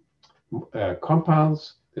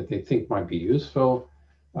compounds that they think might be useful,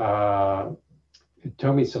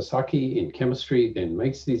 Tomi Sasaki in chemistry then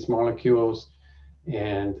makes these molecules,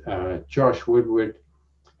 and Josh Woodward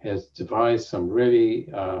has devised some really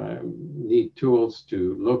neat tools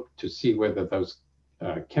to see whether those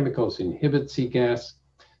chemicals inhibit CGAS,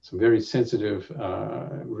 some very sensitive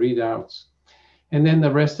readouts. And then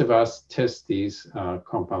the rest of us test these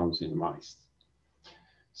compounds in mice.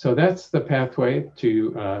 So that's the pathway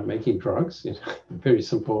to making drugs in a very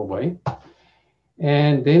simple way.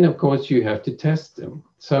 And then, of course, you have to test them.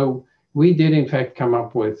 So we did, in fact, come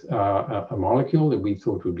up with a molecule that we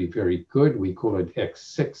thought would be very good. We call it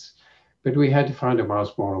X6, but we had to find a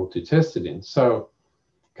mouse model to test it in. So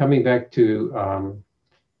coming back to,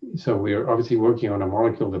 so we're obviously working on a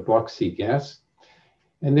molecule that blocks CGAS.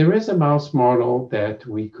 And there is a mouse model that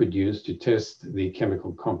we could use to test the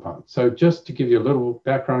chemical compound. So just to give you a little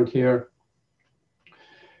background here,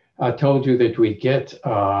 I told you that we get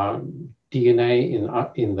DNA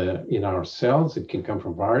in our cells. It can come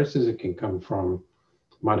from viruses. It can come from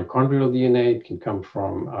mitochondrial DNA. It can come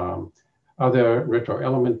from other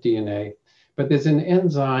retroelement DNA. But there's an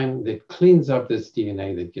enzyme that cleans up this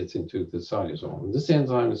DNA that gets into the cytosol. And this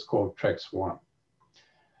enzyme is called TREX1.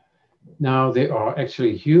 Now, there are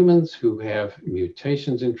actually humans who have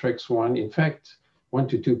mutations in TREX1. In fact, 1%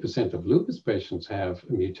 to 2% of lupus patients have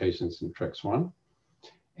mutations in TREX1.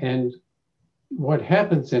 And what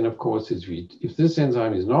happens then, of course, is if this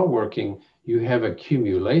enzyme is not working, you have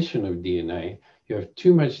accumulation of DNA. You have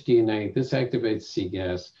too much DNA, this activates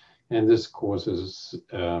CGAS, and this causes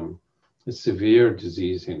a severe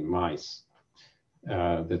disease in mice.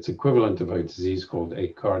 That's equivalent of a disease called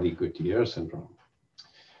Aicardi-Goutieres syndrome.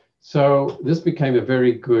 So this became a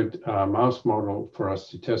very good mouse model for us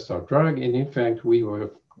to test our drug. And in fact, we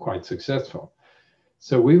were quite successful.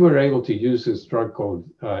 So we were able to use this drug called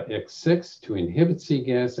X6 to inhibit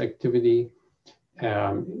CGAS activity.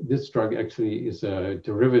 This drug actually is a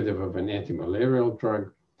derivative of an antimalarial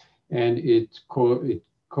drug, and it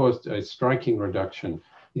caused a striking reduction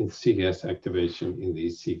in CGAS activation in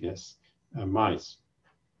these CGAS mice,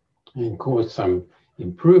 and caused some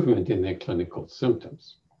improvement in their clinical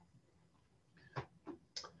symptoms.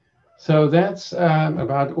 So that's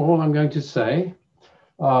about all I'm going to say.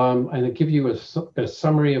 And I'll give you a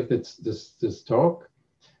summary of this talk.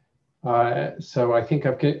 So I think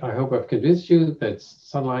I hope I've convinced you that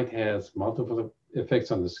sunlight has multiple effects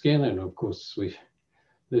on the skin. And of course, we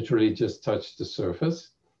literally just touched the surface.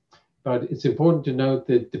 But it's important to note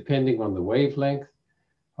that depending on the wavelength,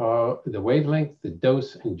 the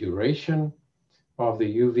dose and duration of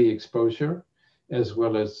the UV exposure, as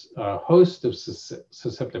well as a host of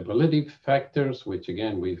susceptibility factors, which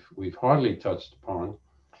again, we've hardly touched upon,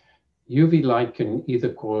 UV light can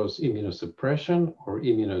either cause immunosuppression or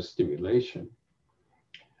immunostimulation.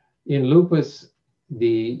 In lupus,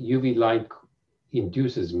 the UV light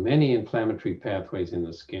induces many inflammatory pathways in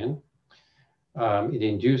the skin. It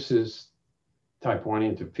induces type 1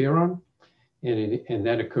 interferon, and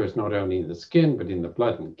that occurs not only in the skin, but in the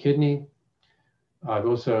blood and kidney. I've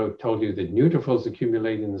also told you that neutrophils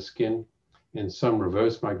accumulate in the skin, and some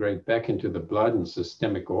reverse migrate back into the blood and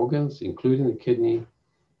systemic organs, including the kidney.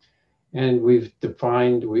 And we've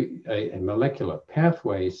defined a molecular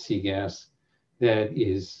pathway, CGAS, that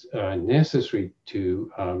is necessary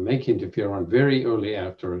to make interferon very early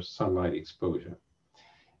after sunlight exposure.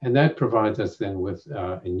 And that provides us then with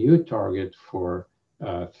a new target for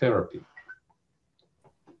therapy.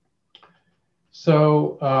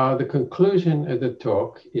 So the conclusion of the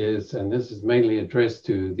talk is, and this is mainly addressed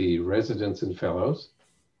to the residents and fellows,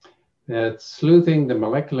 that sleuthing the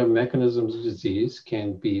molecular mechanisms of disease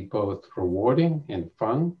can be both rewarding and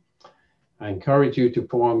fun. I encourage you to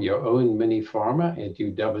form your own mini pharma at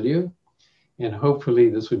UW, and hopefully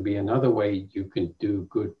this would be another way you can do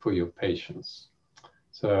good for your patients.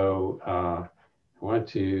 So I want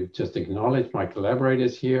to just acknowledge my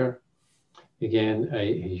collaborators here. Again,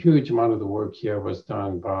 a huge amount of the work here was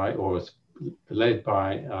done by, or was led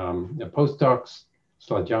by the postdocs,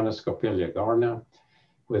 Slajana Skopelia-Garna,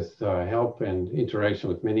 with help and interaction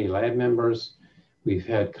with many lab members. We've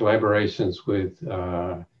had collaborations with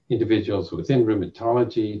individuals within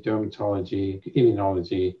rheumatology, dermatology,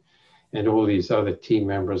 immunology, and all these other team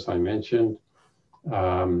members I mentioned,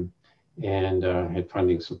 and had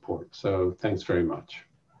funding support. So thanks very much.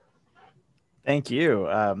 Thank you.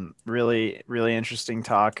 Really, really interesting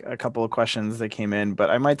talk. A couple of questions that came in,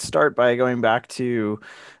 but I might start by going back to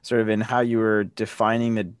sort of in how you were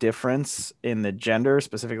defining the difference in the gender,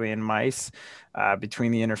 specifically in mice,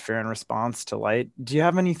 between the interferon response to light. Do you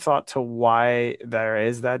have any thought to why there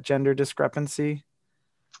is that gender discrepancy?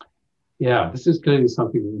 Yeah, this is clearly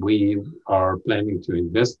something we are planning to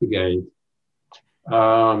investigate.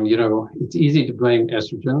 It's easy to blame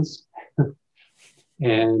estrogens.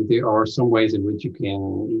 And there are some ways in which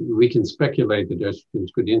we can speculate that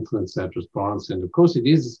estrogens could influence that response. And of course, it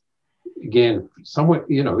is, again, somewhat,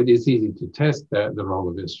 it is easy to test the role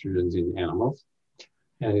of estrogens in animals.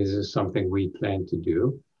 And this is something we plan to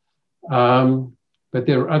do. But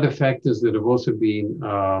there are other factors that have also been,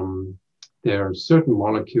 there are certain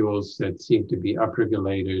molecules that seem to be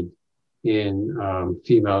upregulated in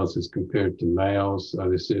females as compared to males.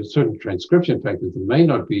 There's certain transcription factors that may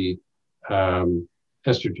not be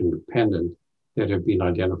estrogen dependent that have been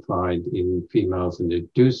identified in females, and they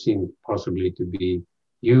do seem possibly to be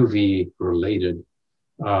UV related,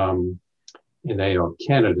 and they are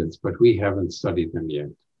candidates, but we haven't studied them yet.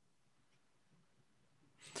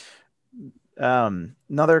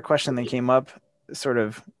 Another question that came up, sort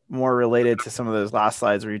of more related to some of those last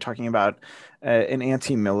slides where you're talking about an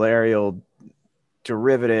anti-malarial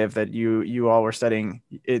derivative that you all were studying.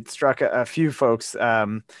 It struck a few folks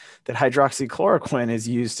that hydroxychloroquine is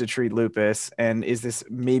used to treat lupus, and is this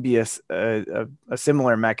maybe a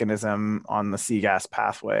similar mechanism on the CGAS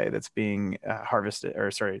pathway that's being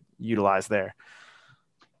utilized there?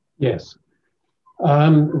 Yes,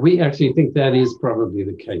 we actually think that is probably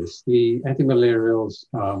the case. The antimalarials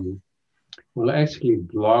will actually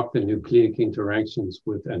block the nucleic interactions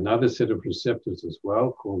with another set of receptors as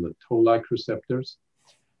well, called the toll-like receptors.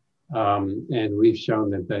 And we've shown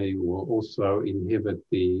that they will also inhibit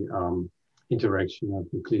the interaction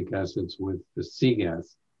of nucleic acids with the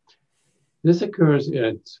CGAS. This occurs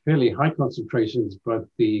at fairly high concentrations, but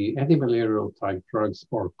the antimalarial type drugs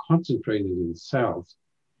are concentrated in cells.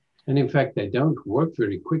 And in fact, they don't work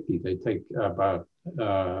very quickly. They take about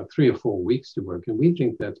 3 or 4 weeks to work. And we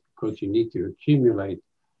think that's because you need to accumulate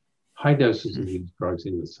high doses of these drugs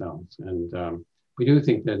in the cells. And we do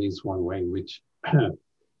think that is one way in which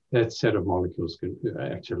that set of molecules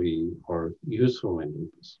are useful in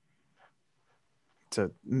lupus.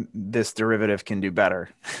 So this derivative can do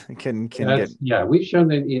better. Yeah, we've shown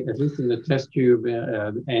that at least in the test tube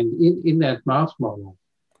and in that mouse model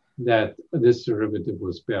that this derivative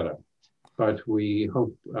was better. but we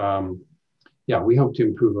hope, we hope to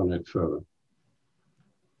improve on it further.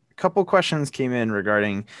 A couple questions came in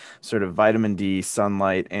regarding sort of vitamin D,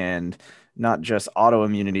 sunlight, and not just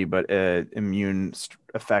autoimmunity, but immune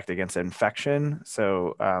effect against infection.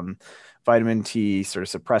 So vitamin T sort of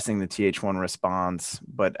suppressing the Th1 response,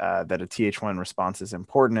 but that a Th1 response is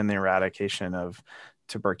important in the eradication of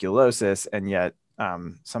tuberculosis. And yet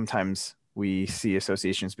sometimes we see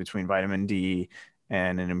associations between vitamin D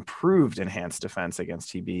and an improved enhanced defense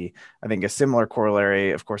against TB. I think a similar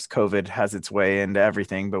corollary, of course, COVID has its way into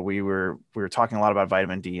everything, but we were talking a lot about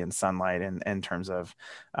vitamin D and sunlight in terms of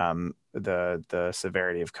the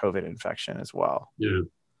severity of COVID infection as well.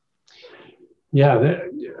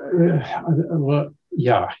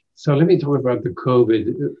 So let me talk about the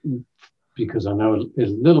COVID because I know a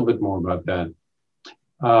little bit more about that.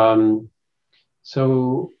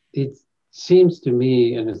 So it seems to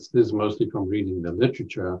me, and this is mostly from reading the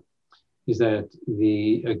literature, is that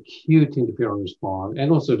the acute interferon response, and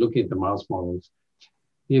also looking at the mouse models,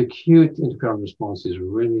 the acute interferon response is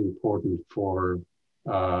really important for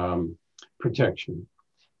protection.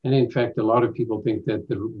 And in fact, a lot of people think that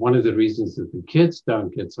one of the reasons that the kids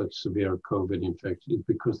don't get such severe COVID infection is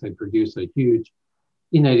because they produce a huge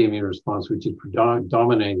innate immune response, which is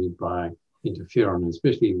dominated by interferon,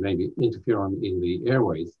 especially maybe interferon in the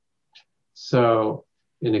airways. So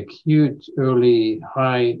an acute, early,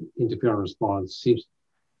 high interferon response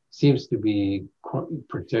seems to be quite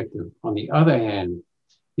protective. On the other hand,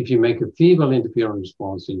 if you make a feeble interferon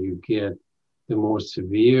response and you get the more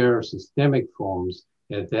severe systemic forms,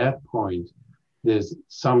 at that point, there's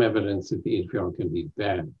some evidence that the interferon can be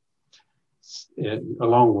bad,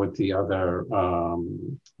 along with the other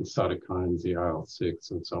cytokines, the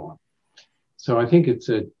IL-6 and so on. So I think it's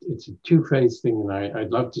a two-phase thing, and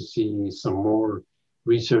I'd love to see some more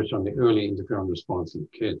research on the early interferon response in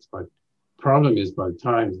kids. But problem is, by the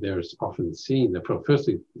time they're often seen,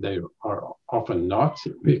 firstly, they are often not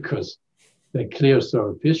because they clear so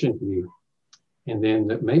efficiently. And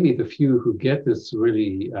then maybe the few who get this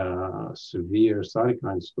really severe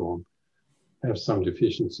cytokine storm have some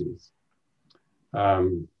deficiencies.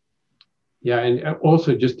 And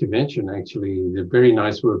also just to mention, actually, the very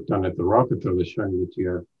nice work done at the Rockefeller showing that you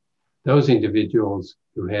have those individuals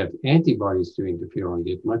who have antibodies to interferon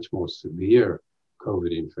get much more severe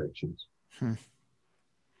COVID infections.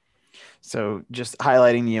 So just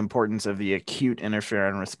highlighting the importance of the acute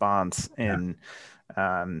interferon response and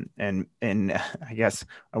I guess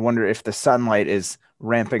I wonder if the sunlight is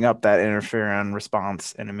ramping up that interferon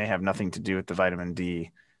response, and it may have nothing to do with the vitamin D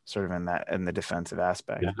sort of in the defensive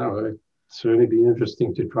aspect. Yeah, it'd certainly be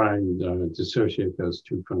interesting to try and dissociate those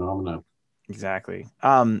two phenomena. Exactly.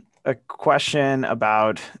 A question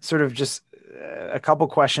about sort of just a couple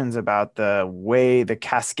questions about the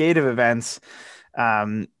cascade of events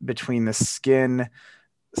between the skin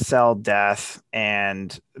cell death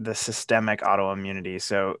and the systemic autoimmunity.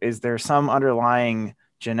 So is there some underlying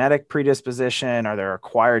genetic predisposition? Are there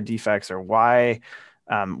acquired defects, or why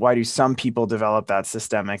do some people develop that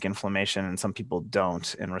systemic inflammation and some people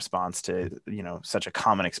don't in response to, such a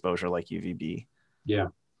common exposure like UVB? Yeah,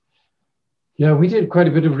 we did quite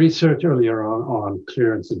a bit of research earlier on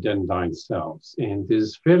clearance of adenine cells, and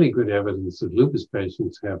there's fairly good evidence that lupus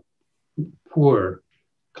patients have poor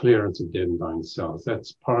clearance of adenine cells.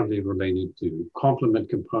 That's partly related to complement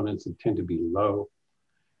components that tend to be low,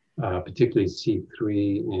 particularly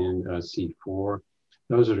C3 and C4.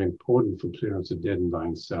 Those are important for clearance of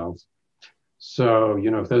adenine cells. So,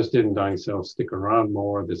 if those adenine cells stick around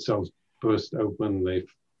more, the cells burst open, they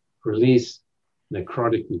release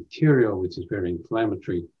necrotic material, which is very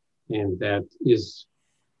inflammatory. And that is,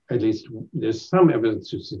 at least there's some evidence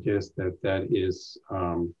to suggest that is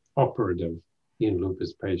operative in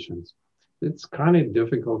lupus patients. It's kind of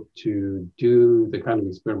difficult to do the kind of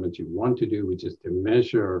experiment you want to do, which is to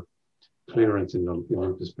measure clearance in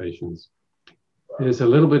lupus patients. There's a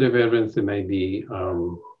little bit of evidence there may be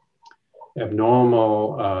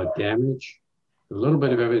abnormal damage. A little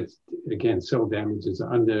bit of evidence, again, cell damage is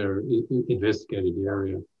under investigated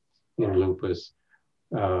area in lupus.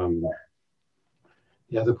 The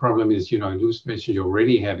other problem is, in lupus patients, you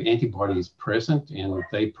already have antibodies present, and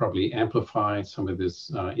they probably amplify some of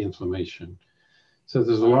this inflammation. So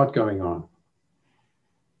there's a lot going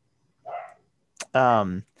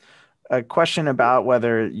on. A question about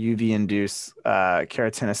whether UV-induced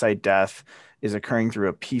keratinocyte death is occurring through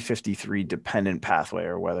a P53 dependent pathway,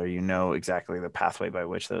 or whether exactly the pathway by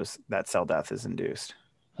which that cell death is induced.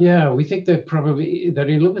 Yeah, we think that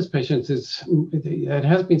in lupus patients it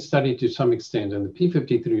has been studied to some extent, and the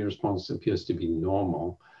P53 response appears to be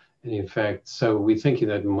normal. And in fact, so we're thinking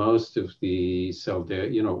that most of the cell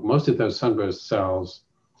death, most of those sunburst cells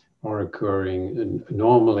are occurring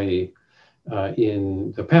normally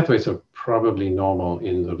in the pathways are probably normal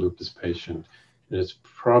in the lupus patient. And it's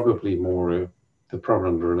probably more the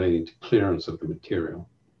problem relating to clearance of the material.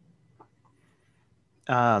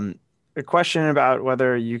 A question about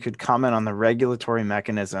whether you could comment on the regulatory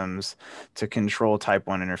mechanisms to control type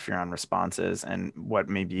 1 interferon responses and what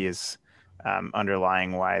maybe is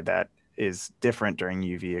underlying why that is different during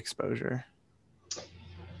UV exposure.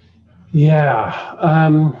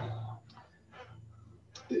 Yeah,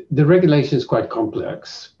 the regulation is quite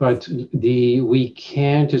complex, but we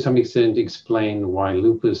can to some extent explain why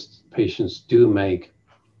lupus patients do make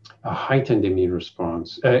a heightened immune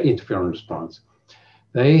response, interferon response.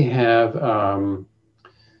 They have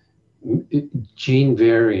gene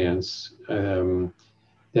variants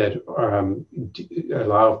that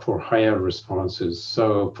allow for higher responses.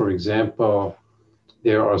 So, for example,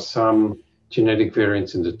 there are some genetic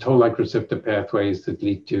variants in the toll-like receptor pathways that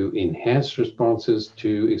lead to enhanced responses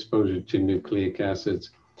to exposure to nucleic acids.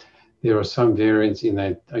 There are some variants in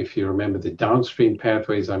that, if you remember the downstream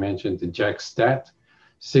pathways I mentioned, the JAK-STAT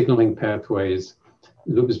signaling pathways,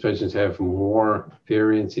 lupus patients have more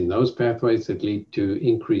variants in those pathways that lead to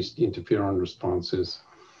increased interferon responses.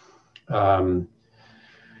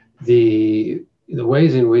 The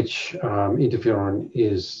ways in which interferon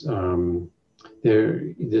is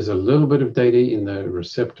there's a little bit of data in the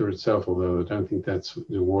receptor itself, although I don't think that's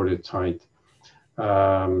watertight.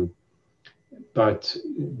 But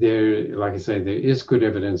like I say, there is good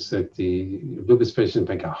evidence that the lupus patients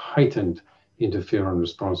make a heightened interferon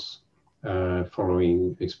response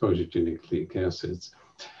following exposure to nucleic acids.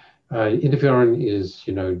 Interferon is,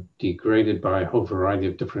 degraded by a whole variety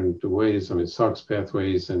of different ways. I mean, SOX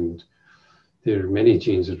pathways, and there are many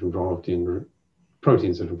genes that are involved in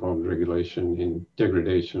proteins that are involved in regulation and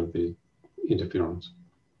degradation of the interferons.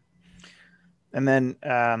 And then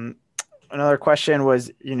another question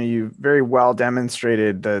was, you very well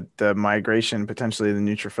demonstrated the migration potentially of the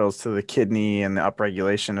neutrophils to the kidney and the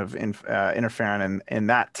upregulation of interferon in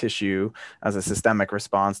that tissue as a systemic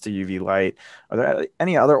response to UV light. Are there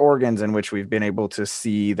any other organs in which we've been able to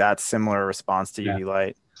see that similar response to UV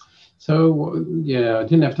light? So, yeah, I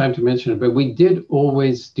didn't have time to mention it, but we did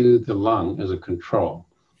always do the lung as a control.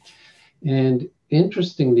 And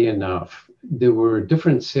interestingly enough, there were a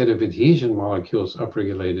different set of adhesion molecules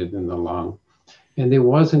upregulated in the lung, and there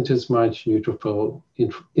wasn't as much neutrophil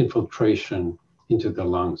infiltration into the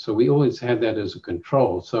lung. So we always had that as a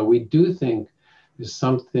control. So we do think there's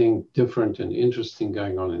something different and interesting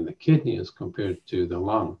going on in the kidney as compared to the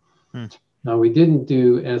lung. Now, we didn't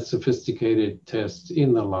do as sophisticated tests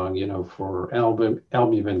in the lung, for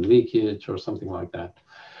albumin leakage or something like that.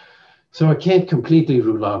 So I can't completely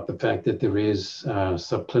rule out the fact that there is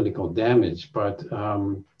subclinical damage, but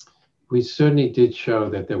we certainly did show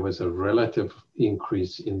that there was a relative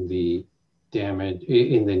increase in the damage,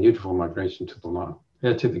 in the neutrophil migration to the lung,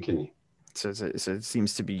 to the kidney. So it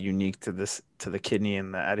seems to be unique to the kidney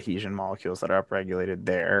and the adhesion molecules that are upregulated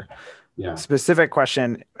there. Yeah. Specific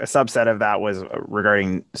question, a subset of that was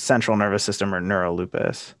regarding central nervous system or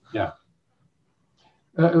neurolupus. Yeah.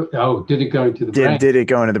 Did it go into the brain? Did it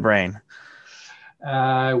go into the brain?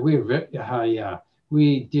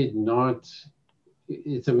 We did not.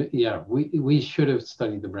 We should have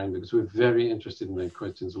studied the brain because we're very interested in that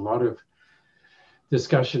question. There's a lot of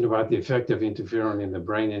discussion about the effect of interferon in the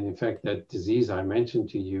brain, and in fact, that disease I mentioned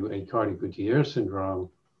to you, Aicardi-Goutieres syndrome,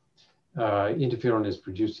 interferon is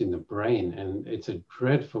produced in the brain, and it's a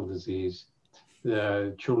dreadful disease.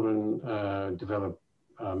 The children develop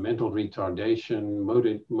mental retardation,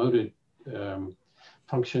 motor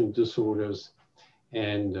function disorders,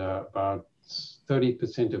 and about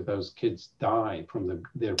 30% of those kids die from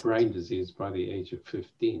their brain disease by the age of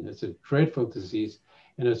 15. It's a dreadful disease,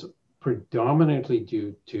 and it's predominantly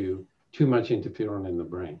due to too much interferon in the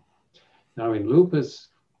brain. Now, in lupus,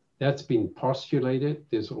 that's been postulated.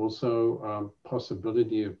 There's also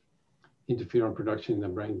possibility of interferon production in the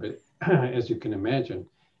brain, but as you can imagine,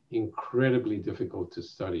 incredibly difficult to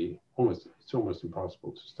study. It's almost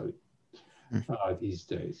impossible to study these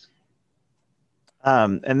days.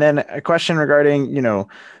 And then a question regarding,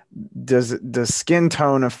 does skin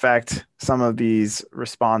tone affect some of these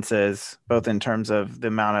responses, both in terms of the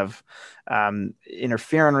amount of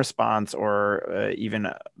interferon response or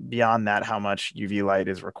even beyond that, how much UV light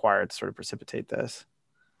is required to sort of precipitate this?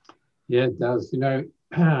 Yeah, it does.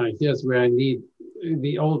 Here's where I need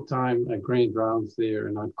the old time grand rounds there,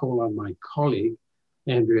 and I'd call on my colleague,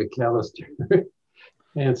 Andrea Callister,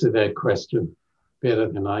 answer that question. better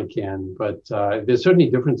than I can, but there's certainly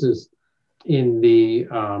differences in the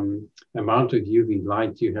amount of UV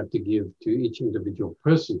light you have to give to each individual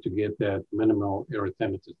person to get that minimal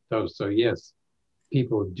erythematous dose. So yes,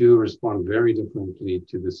 people do respond very differently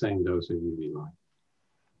to the same dose of UV light.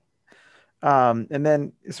 And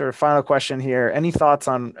then sort of final question here, any thoughts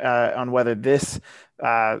on whether this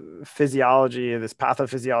physiology, this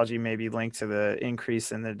pathophysiology may be linked to the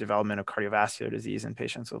increase in the development of cardiovascular disease in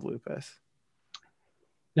patients with lupus?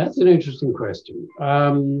 That's an interesting question.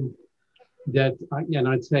 And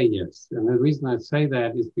I'd say yes. And the reason I'd say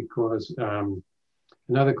that is because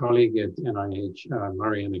another colleague at NIH,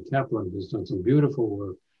 Mariana Kaplan, has done some beautiful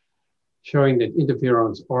work showing that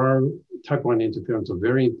type 1 interferons are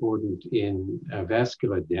very important in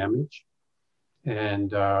vascular damage.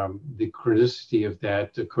 And the chronicity of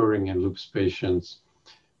that occurring in lupus patients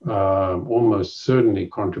almost certainly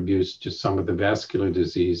contributes to some of the vascular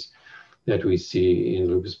disease that we see in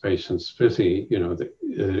lupus patients, especially,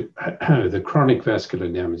 the chronic vascular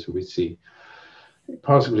damage that we see,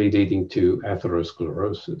 possibly leading to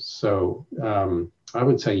atherosclerosis. So I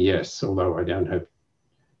would say yes, although I don't have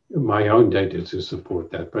my own data to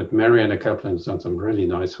support that. But Mariana Kaplan has done some really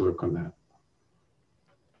nice work on that.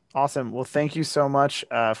 Awesome. Well, thank you so much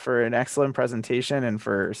for an excellent presentation and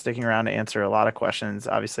for sticking around to answer a lot of questions.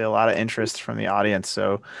 Obviously, a lot of interest from the audience.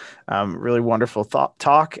 So really wonderful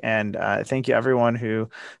talk. And thank you everyone who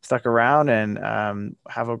stuck around, and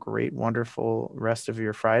have a great, wonderful rest of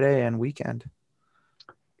your Friday and weekend.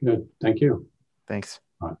 Good. Thank you. Thanks.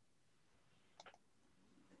 Bye.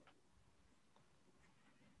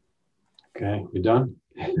 Okay, we done?